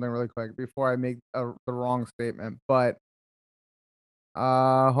sure of something really quick before I make the wrong statement, but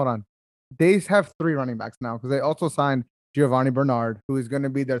hold on. they have 3 running backs now because they also signed Giovanni Bernard, who is going to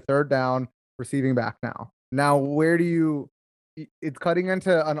be their third down receiving back now. Now, where do you? It's cutting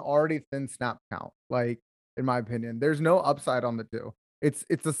into an already thin snap count. Like, in my opinion, there's no upside on the two. It's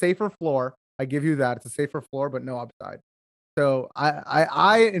a safer floor. I give you that. It's a safer floor, but no upside. So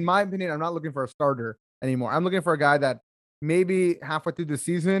in my opinion, I'm not looking for a starter anymore. I'm looking for a guy that maybe halfway through the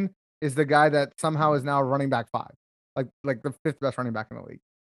season is the guy that somehow is now running back 5, like the 5th best running back in the league.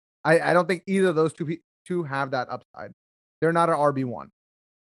 I don't think either of those two have that upside. They're not an RB1.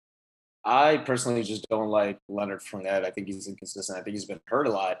 I personally just don't like Leonard Fournette. I think he's inconsistent. I think he's been hurt a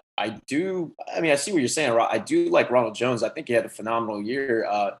lot. I mean, I see what you're saying. I do like Ronald Jones. I think he had a phenomenal year.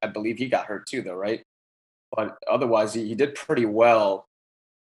 I believe he got hurt too, though, right? But otherwise, he did pretty well.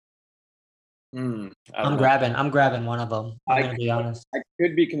 I don't I'm know. grabbing one of them. I'm gonna be honest. I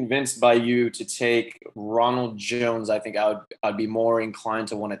could be convinced by you to take Ronald Jones. I think I'd be more inclined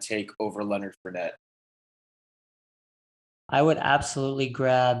to want to take over Leonard Fournette. I would absolutely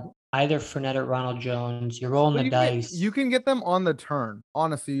grab either Fournette or Ronald Jones. You're rolling But the dice. you can get them on the turn.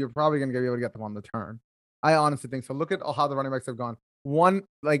 Honestly, you're probably going to be able to get them on the turn. I honestly think so. Look at how the running backs have gone. One,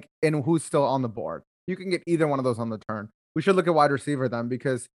 like, and who's still on the board. You can get either one of those on the turn. We should look at wide receiver then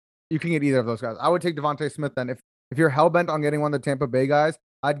because you can get either of those guys. I would take Devontae Smith then. If you're hell bent on getting one of the Tampa Bay guys,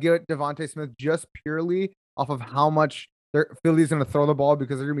 I'd get Devontae Smith just purely off of how much Philly's going to throw the ball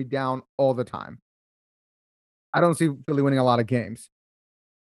because they're going to be down all the time. I don't see Philly winning a lot of games.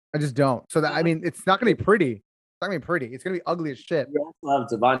 I just don't. So that, I mean, it's not going to be pretty. It's not going to be pretty. It's going to be ugly as shit. We also have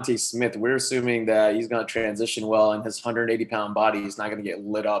Devontae Smith. We're assuming that he's going to transition well, and his 180-pound body is not going to get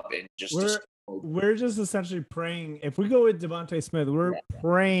lit up and just. We're just essentially praying. If we go with Devontae Smith, we're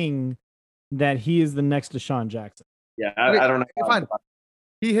praying that he is the next Deshaun Jackson. Yeah, I don't know. Fine.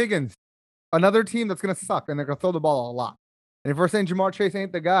 T. Higgins, another team that's going to suck, and they're going to throw the ball a lot. And if we're saying Jamar Chase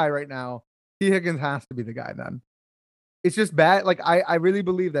ain't the guy right now, T. Higgins has to be the guy then. It's just bad. Like, I really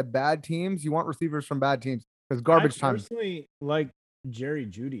believe that bad teams, you want receivers from bad teams because garbage time. I personally like Jerry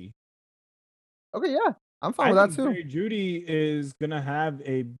Jeudy. Okay, yeah. I'm fine with that too. Jerry Jeudy is going to have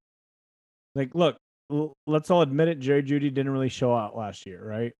a, like, look, let's all admit it. Jerry Jeudy didn't really show out last year,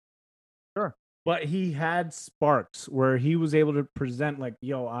 right? Sure. But he had sparks where he was able to present like,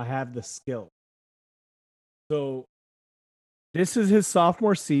 yo, I have the skill. So this is his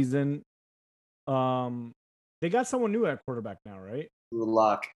sophomore season. They got someone new at quarterback now, right?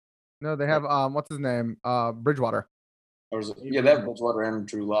 Lock. No, they have what's his name? Bridgewater. They have Bridgewater and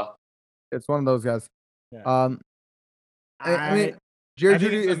Drew Lock. It's one of those guys. Yeah. I mean, Jerry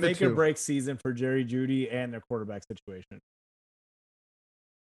Jeudy is a make or break season for Jerry Jeudy and their quarterback situation.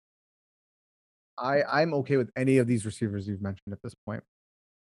 I'm okay with any of these receivers you've mentioned at this point.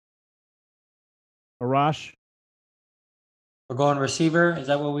 Arash? We're going receiver. Is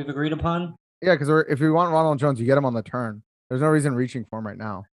that what we've agreed upon? Yeah, because if you want Ronald Jones, you get him on the turn. There's no reason reaching for him right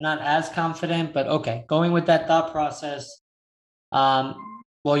now. Not as confident, but okay. Going with that thought process.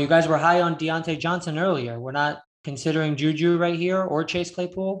 Well, you guys were high on Deontay Johnson earlier. We're not considering Juju right here or Chase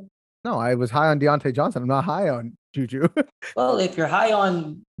Claypool. No, I was high on Deontay Johnson. I'm not high on Juju. Well, if you're high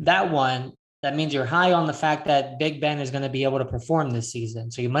on that one, that means you're high on the fact that Big Ben is going to be able to perform this season.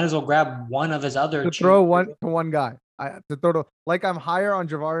 So you might as well grab one of his other. To throw one guy. Like I'm higher on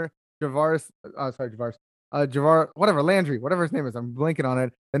Javar, Landry, whatever his name is. I'm blanking on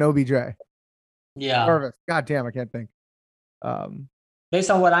it. Than OBJ. Yeah. Nervous. God damn, I can't think. Based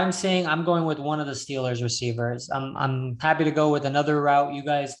on what I'm seeing, I'm going with one of the Steelers receivers. I'm happy to go with another route you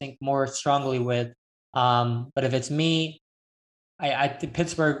guys think more strongly with. But if it's me, I think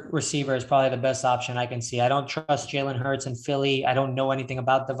Pittsburgh receiver is probably the best option I can see. I don't trust Jalen Hurts in Philly. I don't know anything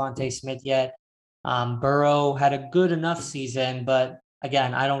about Devontae Smith yet. Burrow had a good enough season, but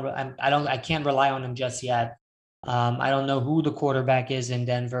again, I can't rely on him just yet. I don't know who the quarterback is in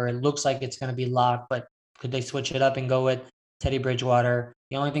Denver. It looks like it's going to be Locke, but could they switch it up and go with Teddy Bridgewater?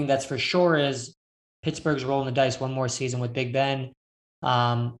 The only thing that's for sure is Pittsburgh's rolling the dice one more season with Big Ben.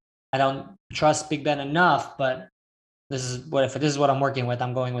 I don't trust Big Ben enough, but this is what I'm working with.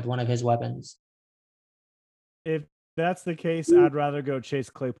 I'm going with one of his weapons. If that's the case, I'd rather go Chase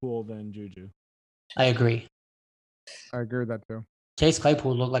Claypool than Juju. I agree. I agree with that too. Chase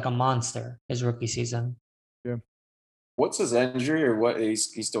Claypool looked like a monster his rookie season. Yeah. What's his injury or what? He's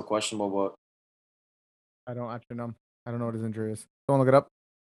still questionable, but I don't actually know. I don't know what his injury is. Don't look it up.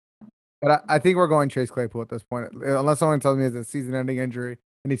 But I think we're going Chase Claypool at this point, unless someone tells me it's a season-ending injury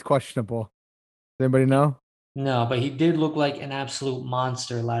and he's questionable. Does anybody know? No, but he did look like an absolute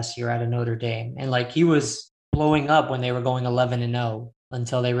monster last year out of Notre Dame, and like he was blowing up when they were going 11-0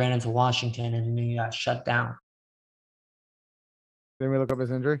 until they ran into Washington and then he got shut down. Did we look up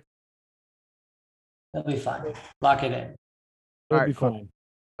his injury? That'll be fine. Lock it in. It'll Alright, be cool. fine.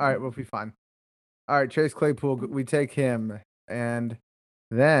 All right, we'll be fine. All right, Chase Claypool, we take him, and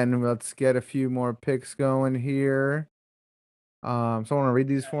then let's get a few more picks going here. Someone wanna read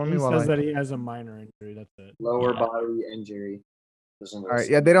these for me He while says I. that he has a minor injury. That's it. Lower Yeah. body injury. All right,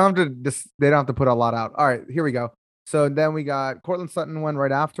 yeah, they don't have to they don't have to put a lot out. All right, here we go. So then we got Cortland Sutton went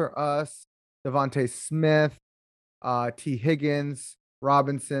right after us. Devontae Smith, T. Higgins,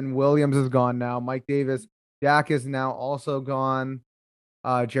 Robinson, Williams is gone now. Mike Davis, Dak is now also gone.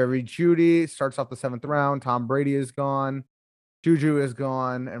 Jerry Judy starts off the 7th round. Tom Brady is gone. Juju is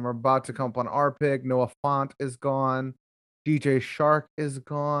gone, and we're about to come up on our pick. Noah Font is gone. DJ Shark is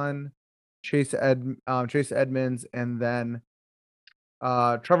gone. Chase Edmonds, and then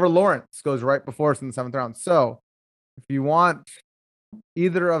Trevor Lawrence goes right before us in the 7th round. So if you want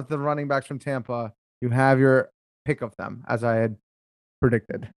either of the running backs from Tampa, you have your pick of them, as I had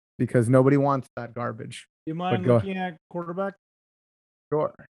predicted, because nobody wants that garbage. You mind go- looking at quarterback?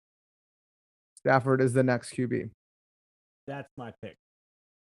 Sure. Stafford is the next QB. That's my pick.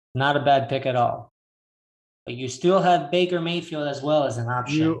 Not a bad pick at all. But you still have Baker Mayfield as well as an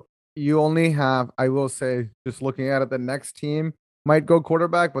option. You only have, I will say, just looking at it, the next team might go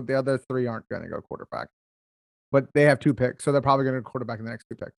quarterback, but the other 3 aren't going to go quarterback. But they have 2 picks, so they're probably going to go quarterback in the next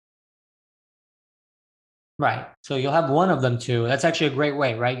 2 picks. Right. So you'll have one of them too. That's actually a great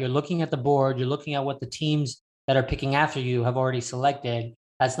way, right? You're looking at the board, you're looking at what the teams that are picking after you have already selected.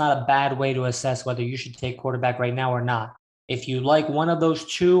 That's not a bad way to assess whether you should take quarterback right now or not. If you like one of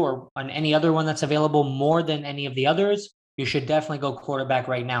those 2 or on any other one that's available more than any of the others, you should definitely go quarterback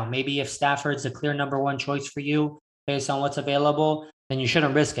right now. Maybe if Stafford's the clear number 1 choice for you based on what's available, then you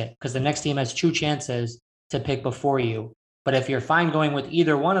shouldn't risk it because the next team has 2 chances to pick before you. But if you're fine going with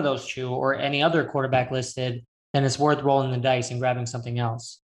either one of those 2 or any other quarterback listed, then it's worth rolling the dice and grabbing something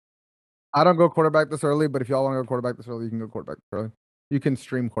else. I don't go quarterback this early, but if y'all want to go quarterback this early, you can go quarterback this early. You can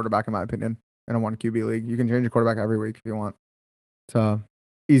stream quarterback, in my opinion, in a 1 QB league. You can change your quarterback every week if you want. It's a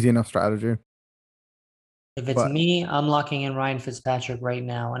easy enough strategy. If it's But- me, I'm locking in Ryan Fitzpatrick right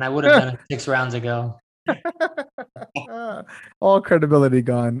now, and I would have done it 6 rounds ago. All credibility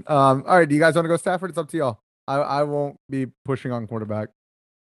gone. All right, do you guys want to go Stafford? It's up to y'all. I won't be pushing on quarterback.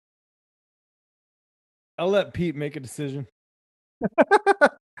 I'll let Pete make a decision.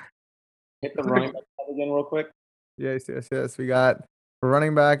 Hit the running back again real quick. Yes. We got for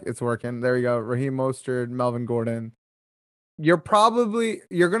running back, it's working. There we go. Raheem Mostert, Melvin Gordon. You're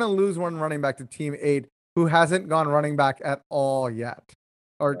gonna lose one running back to Team 8, who hasn't gone running back at all yet,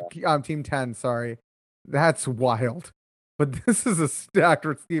 or Team 10. Sorry, that's wild. But this is a stacked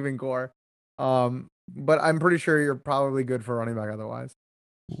receiving core. But I'm pretty sure you're probably good for running back otherwise.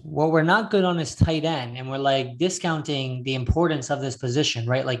 What we're not good on is tight end, and we're like discounting the importance of this position,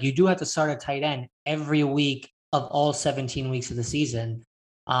 right? Like you do have to start a tight end every week of all 17 weeks of the season.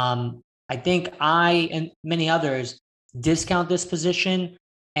 I think I and many others discount this position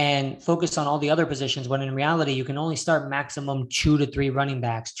and focus on all the other positions when in reality you can only start maximum 2 to 3 running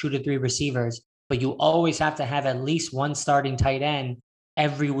backs, 2 to 3 receivers, but you always have to have at least one starting tight end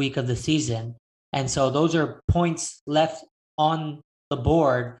every week of the season. And so those are points left on the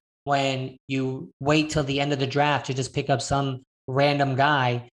board when you wait till the end of the draft to just pick up some random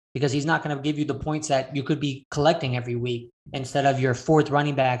guy because he's not going to give you the points that you could be collecting every week instead of your 4th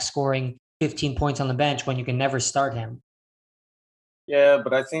running back scoring 15 points on the bench when you can never start him. Yeah,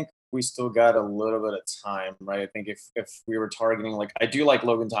 but I think we still got a little bit of time, right? I think if we were targeting, like, I do like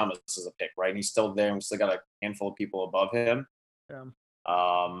Logan Thomas as a pick, right? And he's still there, and we still got a handful of people above him. Yeah.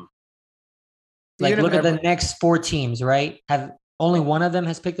 Like, Even look if at the next 4 teams, right? Have only one of them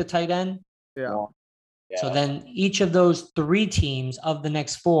has picked a tight end. Yeah. Yeah. So then each of those 3 teams of the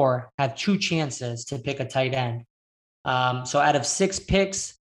next 4 have 2 chances to pick a tight end. So out of 6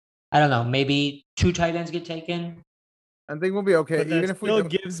 picks, I don't know, maybe 2 tight ends get taken. I think we'll be okay. But that Even if still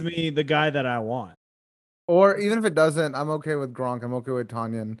gives me the guy that I want. or even if it doesn't, I'm okay with Gronk. I'm okay with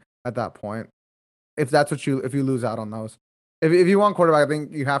Tanyan at that point. If that's what if you lose out on those. If you want quarterback, I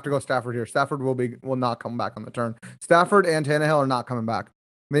think you have to go Stafford here. Stafford will not come back on the turn. Stafford and Tannehill are not coming back.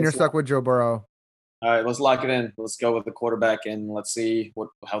 Then you're stuck with Joe Burrow. All right, let's lock it in. Let's go with the quarterback, and let's see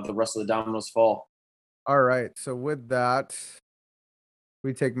how the rest of the dominoes fall. All right. So with that,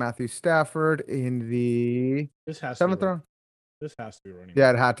 we take Matthew Stafford in the This has to 7th be round. This has to be running.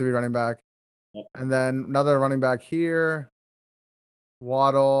 Yeah, it had to be running back. Yep. And then another running back here.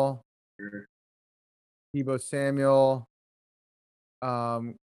 Waddle, Debo Samuel,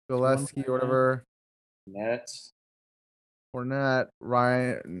 Gillespie, or whatever. Nets. Fournette,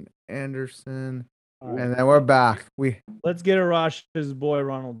 Ryan Anderson, All right. and then we're back. Let's get Arash's boy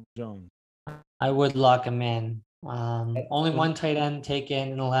Ronald Jones. I would lock him in. Only one tight end taken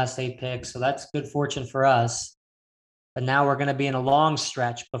in the last 8 picks, so that's good fortune for us. But now we're going to be in a long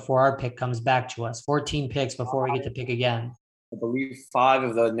stretch before our pick comes back to us. 14 picks before we get to pick again. I believe 5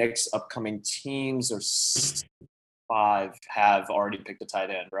 of the next upcoming teams, or 5, have already picked a tight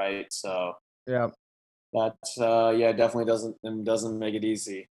end, right? So Yeah. that definitely doesn't make it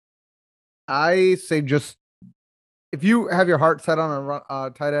easy. I say just if you have your heart set on a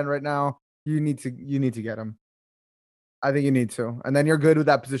tight end right now, you need to get him. I think you need to, and then you're good with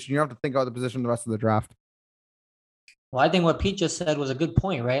that position. You don't have to think about the position the rest of the draft. Well, I think what Pete just said was a good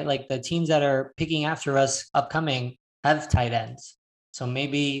point, right? Like the teams that are picking after us upcoming have tight ends. So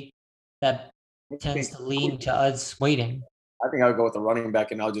maybe that tends to lean to us waiting. I think I would go with the running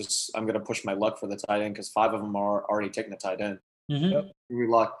back, and I'm going to push my luck for the tight end because 5 of them are already taking the tight end.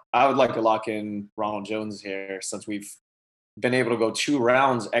 I would like to lock in Ronald Jones here since we've been able to go 2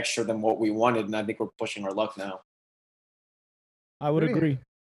 rounds extra than what we wanted, and I think we're pushing our luck now. I would agree.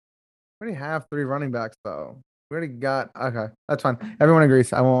 We already have 3 running backs though. We already got okay. That's fine. Everyone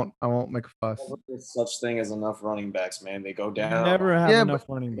agrees. I won't make a fuss. There's such thing as enough running backs, man. They go down. Never have enough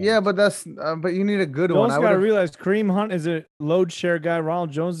running backs. Yeah, but that's but you need a good You one. also got to realize Kareem Hunt is a load share guy.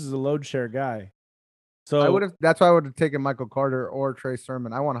 Ronald Jones is a load share guy. So I would have. That's why I would have taken Michael Carter or Trey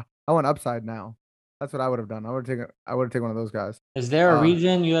Sermon. I want upside now. That's what I would have done. I would have taken one of those guys. Is there a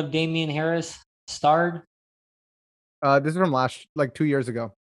reason you have Damian Harris starred? This is from 2 years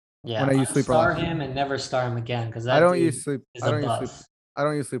ago. Yeah, when I use sleeper star him and never star him again because I don't use sleep. I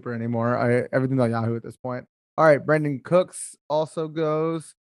don't use sleeper anymore. Everything's on Yahoo at this point. All right, Brandon Cooks also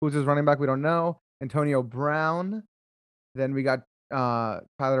goes. Who's his running back? We don't know. Antonio Brown. Then we got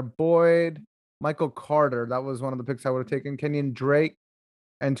Tyler Boyd, Michael Carter. That was one of the picks I would have taken. Kenyon Drake.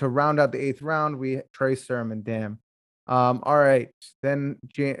 And to round out the 8th round, we Trey Sermon. Damn. All right. Then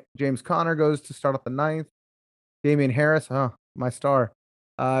James Conner goes to start off the 9th. Damian Harris. My star.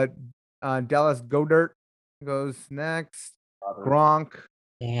 Dallas Goedert goes next. Gronk.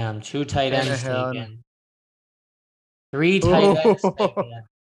 Damn, 2 tight ends taken. 3 tight ends taken.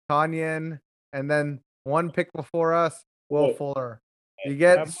 Tanyan. And then 1 pick before us, Will Fuller. You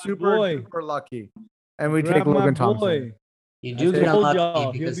get super lucky. And we take Logan Thompson. You do get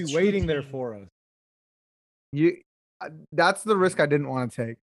unlucky because he'll be waiting there for us. That's the risk I didn't want to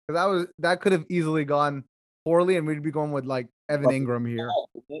take. Because that could have easily gone poorly, and we'd be going with Evan Ingram here.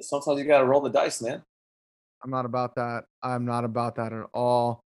 Sometimes you got to roll the dice, man. I'm not about that. I'm not about that at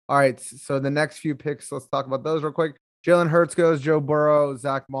all. All right, so the next few picks, let's talk about those real quick. Jalen Hurts goes, Joe Burrow,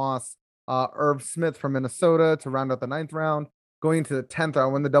 Zach Moss, Irv Smith from Minnesota to round out the 9th round. Going into the 10th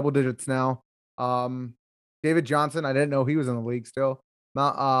round, we're in the double digits now. David Johnson, I didn't know he was in the league still.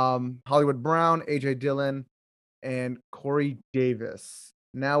 Hollywood Brown, AJ Dillon, and Corey Davis.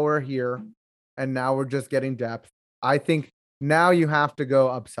 Now we're here, and now we're just getting depth. I think now you have to go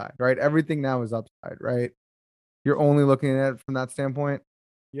upside, right? Everything now is upside, right? You're only looking at it from that standpoint.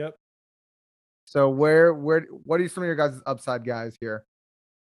 Yep. So what are some of your guys' upside guys here?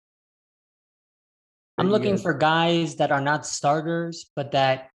 I'm looking for guys that are not starters, but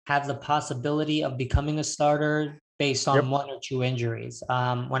that have the possibility of becoming a starter based on 1 or 2 injuries.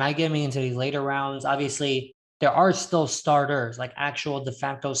 When I get me into these later rounds, obviously there are still starters, like actual de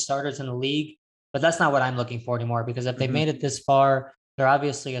facto starters in the league, but that's not what I'm looking for anymore, because if they made it this far, they're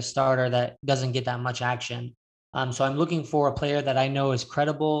obviously a starter that doesn't get that much action. So I'm looking for a player that I know is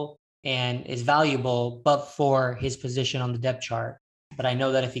credible and is valuable, but for his position on the depth chart. But I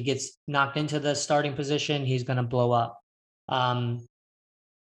know that if he gets knocked into the starting position, he's going to blow up. So I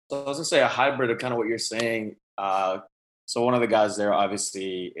was going to say a hybrid of kind of what you're saying. So one of the guys there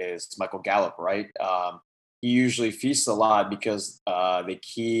obviously is Michael Gallup, right? He usually feasts a lot because they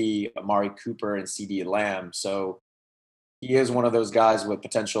key Amari Cooper and CD Lamb. So he is one of those guys with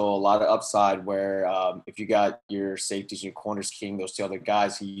potential, a lot of upside where if you got your safeties, your corners king, those 2 other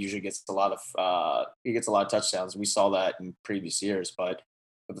guys, he usually gets a lot of touchdowns. We saw that in previous years, but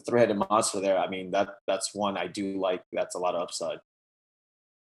with the 3-headed monster there, I mean, that's one I do like. That's a lot of upside.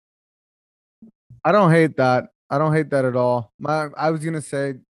 I don't hate that. I don't hate that at all. I was going to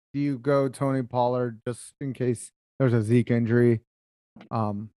say, do you go Tony Pollard just in case there's a Zeke injury?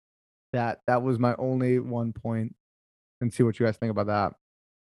 That was my only 1 point. And see what you guys think about that.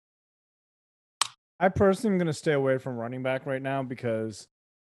 I personally am going to stay away from running back right now because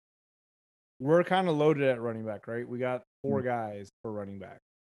we're kind of loaded at running back, right? We got 4 guys for running back.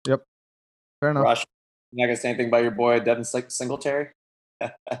 Yep. Fair enough. Rush, you're not going to say anything about your boy, Devin Singletary?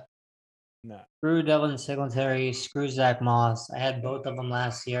 No. Screw Devin Singletary, screw Zach Moss. I had both of them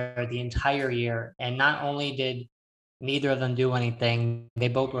last year, the entire year. And not only did neither of them do anything. They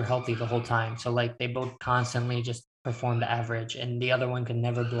both were healthy the whole time. So like they both constantly just performed average and the other one could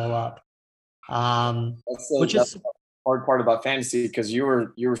never blow up. Which That's is the hard part about fantasy because you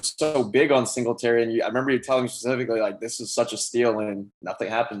were so big on Singletary, and I remember you telling me specifically like this is such a steal, and nothing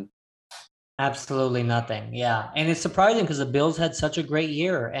happened. absolutely nothing. Yeah. And it's surprising because the Bills had such a great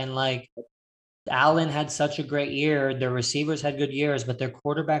year and like Allen had such a great year. Their receivers had good years, but their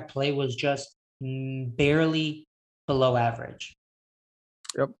quarterback play was just barely below average.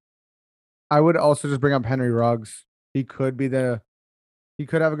 Yep. I would also just bring up Henry Ruggs. He could be he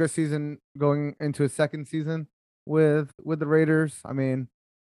could have a good season going into his second season with the Raiders. I mean,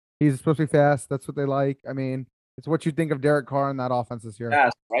 he's supposed to be fast. That's what they like. I mean, it's what you think of Derek Carr in that offense this year. Yeah,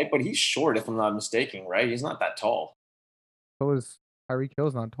 right. But he's short, if I'm not mistaken. Right? He's not that tall. So is Tyreek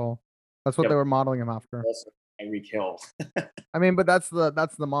Hill's not tall. That's what Yeah, they were modeling him after. also Tyreek Hill. I mean, but that's the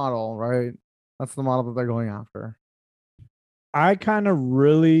model, right? That's the model that they're going after. I kind of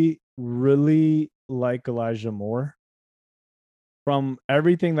really like Elijah Moore. From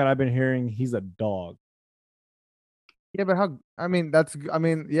everything that I've been hearing, he's a dog. Yeah, but how? I mean,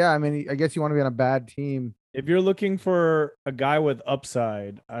 yeah. I mean, I guess you want to be on a bad team. If you're looking for a guy with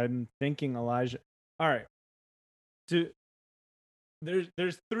upside, I'm thinking Elijah. All right.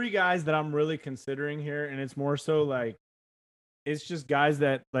 There's three guys that I'm really considering here, and it's more so like it's just guys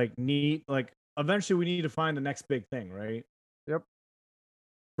that like need like eventually we need to find the next big thing, right? Yep.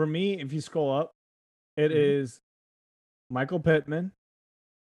 For me, if you scroll up, it is Michael Pittman,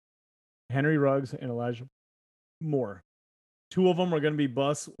 Henry Ruggs, and Elijah Moore. Two of them are going to be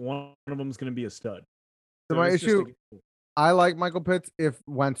busts. One of them is going to be a stud. So So my it's just issue, I like Michael Pitts if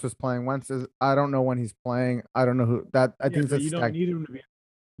Wentz was playing. Wentz is I don't know when he's playing. I don't know who that. I think but that's you don't need him to be.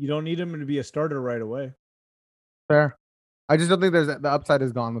 You don't need him to be a starter right away. fair. I just don't think there's the upside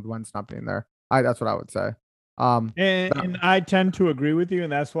is gone with Wentz not being there. That's what I would say. And I tend to agree with you,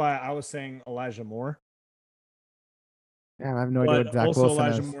 and that's why I was saying Elijah Moore. Yeah, I have no idea what But Zach also Wilson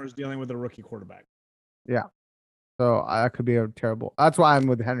Elijah is. Moore is dealing with a rookie quarterback. Yeah, so that could be a terrible. That's why I'm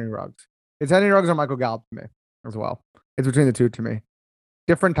with Henry Ruggs. It's Henry Ruggs or Michael Gallup to me as well. It's between the two to me.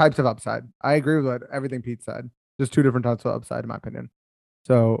 Different types of upside. I agree with everything Pete said. Just two different types of upside, in my opinion.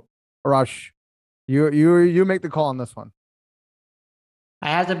 So, Rush, you make the call on this one. I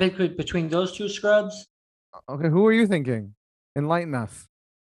had to pick between those two scrubs. Okay, who are you thinking? Enlighten us.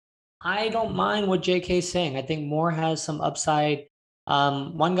 I don't mind what JK's saying. I think Moore has some upside.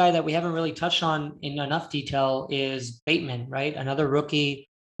 One guy that we haven't really touched on in enough detail is Bateman, right? Another rookie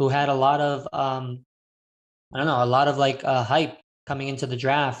who had a lot of I don't know, a lot of like hype coming into the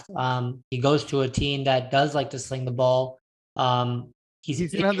draft. He goes to a team that does like to sling the ball.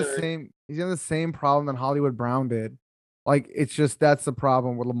 He's Gonna have the injured. same. He's gonna have the same problem that Hollywood Brown did. Like it's just that's the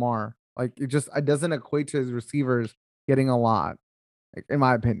problem with Lamar. Like it doesn't equate to his receivers getting a lot. Like, in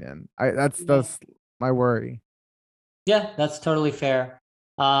my opinion, that's my worry. Yeah, that's totally fair.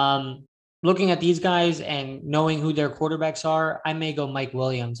 Um, Looking at these guys and knowing who their quarterbacks are, I may go Mike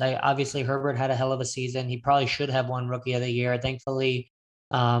Williams. I obviously Herbert had a hell of a season. He probably should have won Rookie of the Year. Thankfully,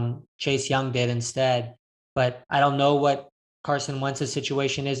 Chase Young did instead. But I don't know what Carson Wentz's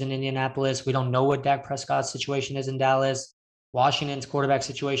situation is in Indianapolis. We don't know what Dak Prescott's situation is in Dallas. Washington's quarterback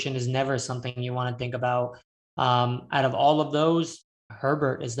situation is never something you want to think about. Out of all of those,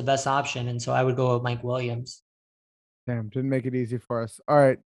 Herbert is the best option, and so I would go with Mike Williams. Damn, didn't make it easy for us. All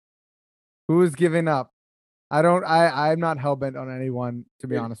right, who's giving up? I'm not hell bent on anyone, to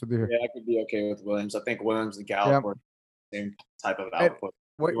be honest with you. Yeah, I could be okay with Williams. I think Williams and Gallup Yep. were the same type of output.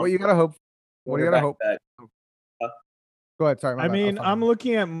 What you gotta hope? What do you gotta hope? Go ahead. Sorry, my I bad. mean, I'm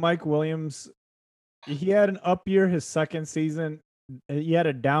looking at Mike Williams. He had an up year his second season. He had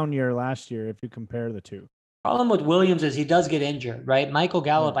a down year last year if you compare the two. Problem with Williams is he does get injured, right? Michael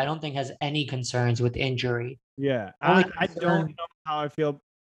Gallup, I don't think has any concerns with injury. Yeah, Only I don't know how I feel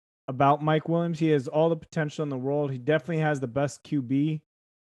about Mike Williams. He has all the potential in the world. He definitely has the best QB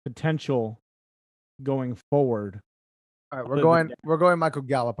potential going forward. All right, we're going Michael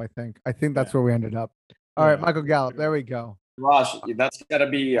Gallup. I think that's where we ended up. All right, Michael Gallup. There we go. Rosh, that's got to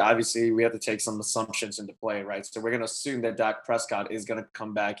be obviously we have to take some assumptions into play, right? So we're going to assume that Dak Prescott is going to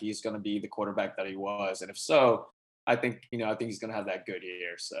come back. He's going to be the quarterback that he was, and if so, I think he's going to have that good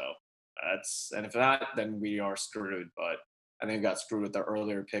year. So and if not, then we are screwed. But I think we got screwed with the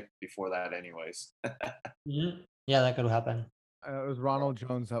earlier pick before that, anyways. Yeah, that could happen. It was Ronald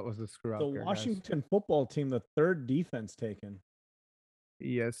Jones that was the screw up. The Washington football team, the third defense taken.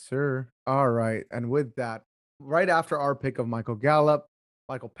 Yes, sir. All right, and with that, right after our pick of Michael Gallup,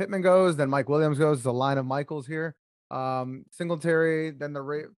 Michael Pittman goes, then Mike Williams goes. The line of Michaels here. Singletary, then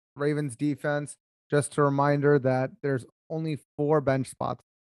the Ravens defense. just a reminder that there's only 4 bench spots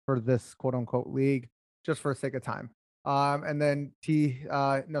for this quote unquote league, just for the sake of time. And then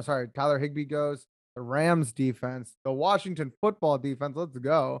Tyler Higbee goes. The Rams defense, the Washington football defense. Let's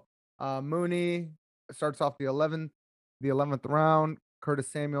go. Mooney starts off the 11th round. Curtis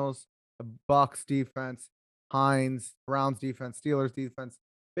Samuels, the Bucks defense. Hines, Browns defense, Steelers defense.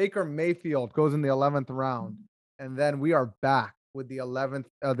 Baker Mayfield goes in the 11th round. And then we are back with the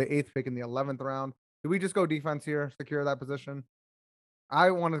 8th pick in the 11th round. Do we just go defense here, secure that position?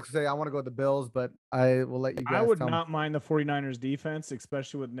 I want to go with the Bills, but I will let you guys I would tell me. not mind the 49ers defense,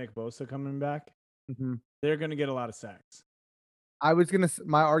 especially with Nick Bosa coming back. Mhm. They're going to get a lot of sacks.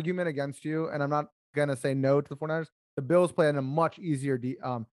 My argument against you, and I'm not going to say no to the 49ers. The Bills play in a much easier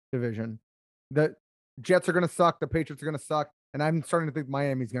division. The Jets are going to suck. The Patriots are going to suck. And I'm starting to think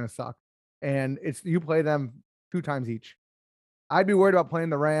Miami's going to suck. And you play them 2 times each. I'd be worried about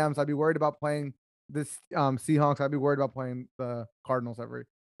playing the Rams. I'd be worried about playing this Seahawks. I'd be worried about playing the Cardinals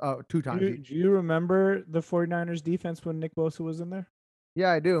 2 times each. Do you remember the 49ers defense when Nick Bosa was in there?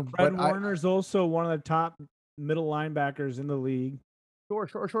 Yeah, I do. Fred Warner's also one of the top middle linebackers in the league.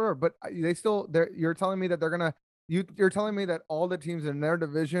 Sure. But you're telling me that they're gonna you're telling me that all the teams in their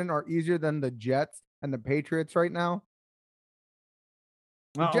division are easier than the Jets and the Patriots right now?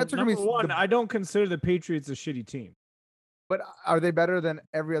 The Jets are gonna be I don't consider the Patriots a shitty team. But are they better than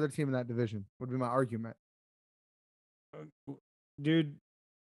every other team in that division? Would be my argument. Dude,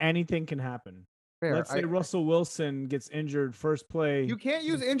 anything can happen. Fair. Let's say Russell Wilson gets injured first play. You can't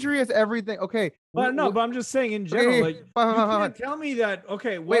use injury as everything. Okay. But I'm just saying in general. You can't tell me that.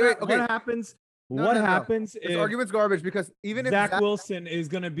 Okay, what happens? What happens if this argument's garbage? Because even if Zach Wilson is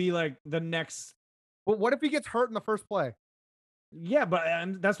going to be like the next. But what if he gets hurt in the first play? Yeah, but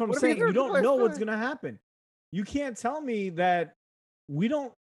that's what I'm saying. You don't know what's going to happen. You can't tell me that we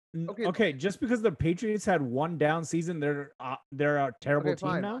don't. Okay, just because the Patriots had one down season, they're a terrible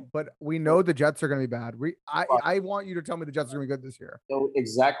team now. But we know the Jets are going to be bad. I want you to tell me the Jets are going to be good this year. So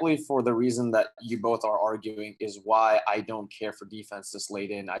exactly for the reason that you both are arguing is why I don't care for defense this late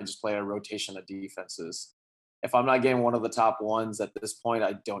in. I just play a rotation of defenses. If I'm not getting one of the top ones at this point,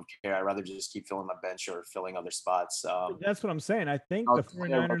 I don't care. I'd rather just keep filling my bench or filling other spots. That's what I'm saying. I think the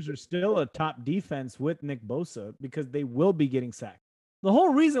 49ers are still a top defense with Nick Bosa because they will be getting sacked. The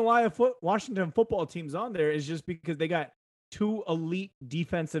whole reason why a Washington football team's on there is just because they got 2 elite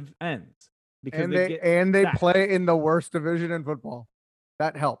defensive ends. Because they play in the worst division in football.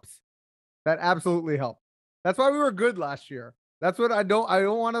 That helps. That absolutely helps. That's why we were good last year. That's what I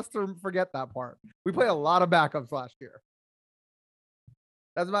don't want us to forget that part. We played a lot of backups last year.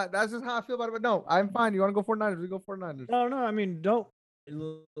 That's just how I feel about it. But no, I'm fine. You want to go 49ers? We go 49ers. No. I mean, don't.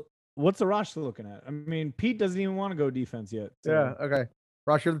 What's the Rosh looking at? I mean, Pete doesn't even want to go defense yet. So. Yeah. Okay.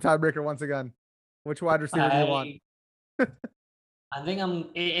 Rosh, you're the tiebreaker once again. Which wide receiver do you want? I think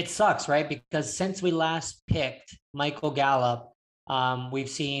it sucks, right? Because since we last picked Michael Gallup, we've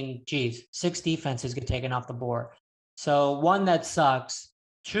seen, 6 defenses get taken off the board. So 1, that sucks.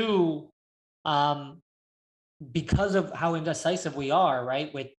 2, because of how indecisive we are,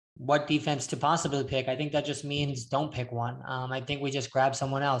 right, with what defense to possibly pick, I think that just means don't pick one. I think we just grab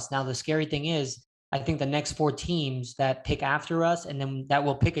someone else. Now, the scary thing is, I think the next 4 teams that pick after us and then that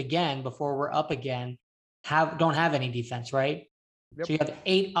will pick again before we're up again don't have any defense, right? Yep. So you have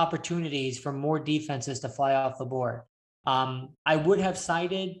 8 opportunities for more defenses to fly off the board. I would have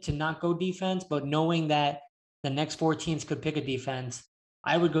cited to not go defense, but knowing that the next 4 teams could pick a defense,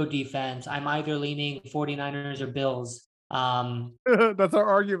 I would go defense. I'm either leaning 49ers or Bills. That's our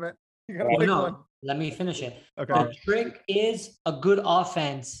argument. Let me finish it. Okay. The trick is a good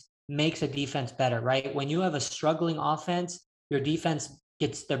offense makes a defense better, right? When you have a struggling offense, your defense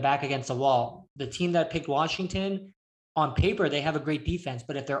gets their back against the wall. The team that picked Washington, on paper, they have a great defense,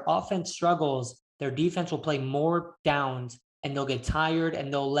 but if their offense struggles, their defense will play more downs and they'll get tired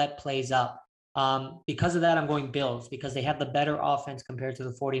and they'll let plays up. Because of that, I'm going Bills because they have the better offense compared to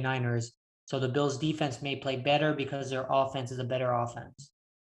the 49ers. So the Bills defense may play better because their offense is a better offense.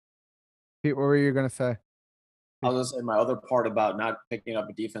 Pete, what were you going to say? I was going to say my other part about not picking up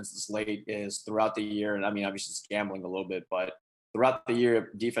a defense this late is throughout the year, and I mean, obviously it's gambling a little bit, but throughout the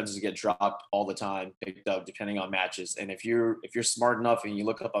year, defenses get dropped all the time, picked up depending on matches. And if you're smart enough and you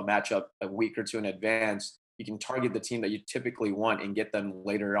look up a matchup a week or 2 in advance, you can target the team that you typically want and get them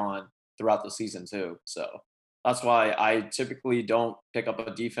later on throughout the season too. So that's why I typically don't pick up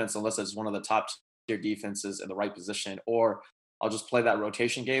a defense unless it's one of the top tier defenses in the right position, or I'll just play that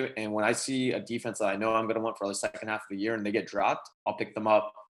rotation game. And when I see a defense that I know I'm going to want for the second half of the year and they get dropped, I'll pick them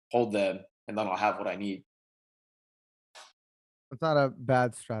up, hold them, and then I'll have what I need. It's not a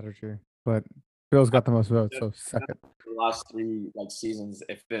bad strategy, but Phil's got the most votes, so second. The last 3 seasons,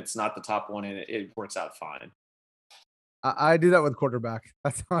 if it's not the top one, it works out fine. I do that with quarterback.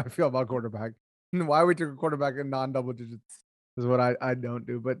 That's how I feel about quarterback. Why we took a quarterback in non-double digits is what I don't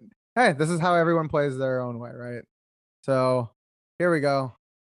do. But hey, this is how everyone plays their own way, right? So here we go.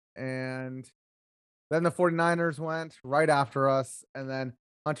 And then the 49ers went right after us. And then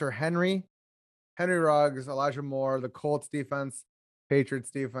Hunter Henry, Henry Ruggs, Elijah Moore, the Colts defense,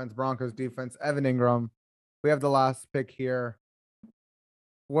 Patriots defense, Broncos defense, Evan Ingram. We have the last pick here.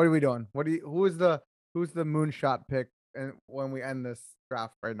 What are we doing? Who's the moonshot pick and when we end this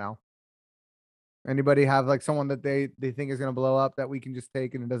draft right now? Anybody have like someone that they think is going to blow up that we can just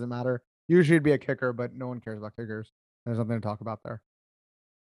take and it doesn't matter? Usually it'd be a kicker, but no one cares about kickers. There's nothing to talk about there.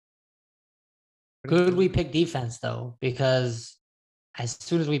 Could we pick defense though? Because as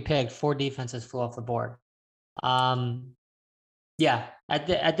soon as we picked, 4 defenses flew off the board. Yeah,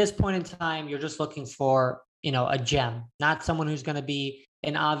 at this point in time, you're just looking for, a gem, not someone who's going to be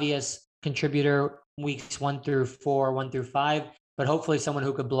an obvious contributor weeks 1 through 4, 1 through 5, but hopefully someone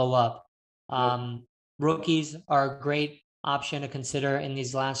who could blow up. Rookies are a great option to consider in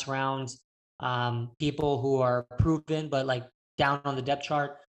these last rounds. People who are proven, but like down on the depth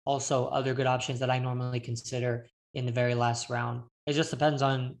chart, also other good options that I normally consider in the very last round. It just depends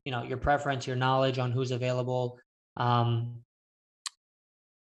on, your preference, your knowledge on who's available.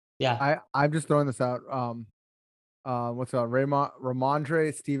 Yeah. I'm just throwing this out. What's up?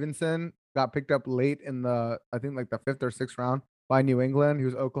 Ramondre Stevenson got picked up late in the, I think like the 5th or 6th round by New England. He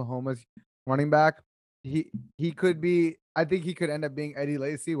was Oklahoma's running back. He could be, I think he could end up being Eddie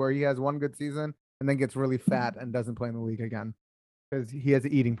Lacy, where he has one good season and then gets really fat and doesn't play in the league again because he has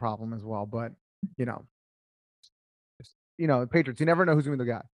an eating problem as well. But Patriots, you never know who's gonna be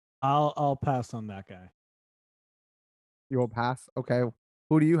the guy. I'll pass on that guy. You will pass. Okay,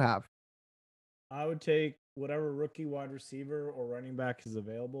 who do you have? I would take whatever rookie wide receiver or running back is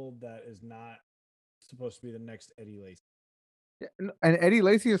available that is not supposed to be the next Eddie Lacy. Yeah, and Eddie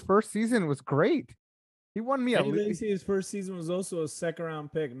Lacy, his first season was great. He won me Eddie Lacy, his first season was also a 2nd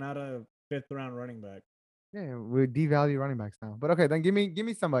round pick, not a 5th round running back. Yeah, we devalue running backs now. But okay, then give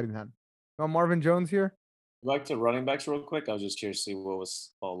me somebody then. You want Marvin Jones here? Back to running backs real quick. I was just curious to see what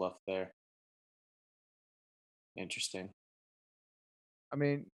was all left there. Interesting. I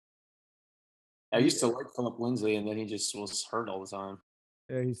mean, I used to like Philip Lindsay, and then he just was hurt all the time.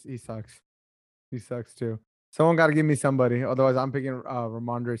 Yeah, he sucks. He sucks too. Someone got to give me somebody. Otherwise, I'm picking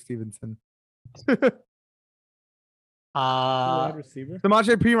Ramondre Stevenson. Wide receiver.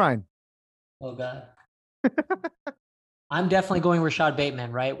 Samaje Perine. Oh God. I'm definitely going Rashad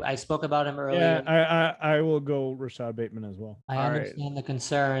Bateman, right? I spoke about him earlier. Yeah, I will go Rashad Bateman as well. I understand the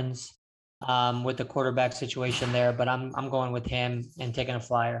concerns with the quarterback situation there, but I'm going with him and taking a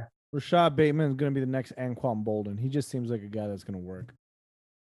flyer. Rashad Bateman is going to be the next Anquan Bolden. He just seems like a guy that's going to work.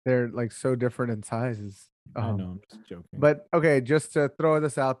 They're like so different in sizes. I know, I'm just joking. But okay, just to throw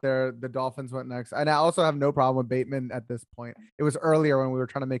this out there, the Dolphins went next, and I also have no problem with Bateman at this point. It was earlier when we were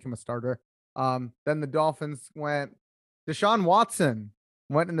trying to make him a starter. Then the Dolphins went. Deshaun Watson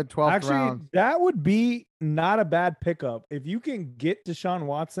went in the 12th round. That would be not a bad pickup if you can get Deshaun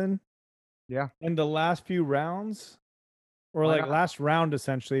Watson. Yeah, in the last few rounds, or like last round,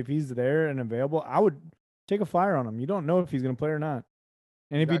 essentially, if he's there and available, I would take a flyer on him. You don't know if he's going to play or not,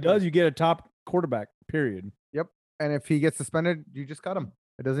 and if he does, you get a top quarterback. Period. Yep. And if he gets suspended, you just cut him.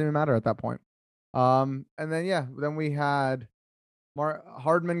 It doesn't even matter at that point. And then we had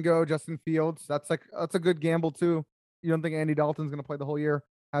Hardman go, Justin Fields. That's a good gamble too. You don't think Andy Dalton's going to play the whole year?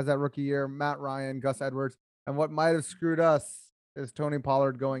 Has that rookie year? Matt Ryan, Gus Edwards, and what might have screwed us is Tony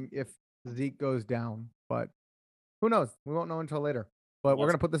Pollard going if Zeke goes down. But who knows? We won't know until later. But we're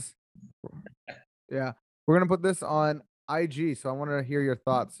gonna put this. Yeah, we're gonna put this on IG. So I want to hear your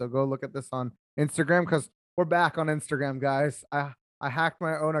thoughts. So go look at this on Instagram because we're back on Instagram, guys. I hacked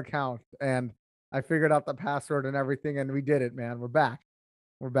my own account and I figured out the password and everything, and we did it, man. We're back.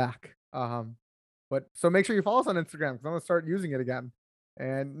 We're back. But so make sure you follow us on Instagram because I'm gonna start using it again,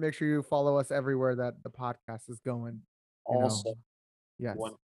 and make sure you follow us everywhere that the podcast is going. Also, yes.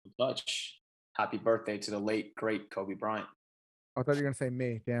 One touch. Happy birthday to the late great Kobe Bryant. I thought you were gonna say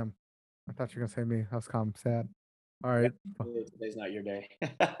me. Damn, I thought you were gonna say me. I was calm, sad. All right. Yeah, today's not your day.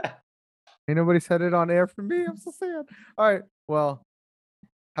 Ain't nobody said it on air for me. I'm so sad. All right. Well,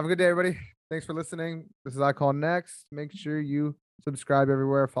 have a good day, everybody. Thanks for listening. This is I Call Next. Make sure you subscribe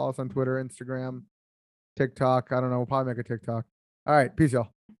everywhere. Follow us on Twitter, Instagram, TikTok. I don't know. We'll probably make a TikTok. All right. Peace, y'all.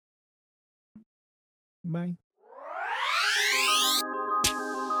 Bye.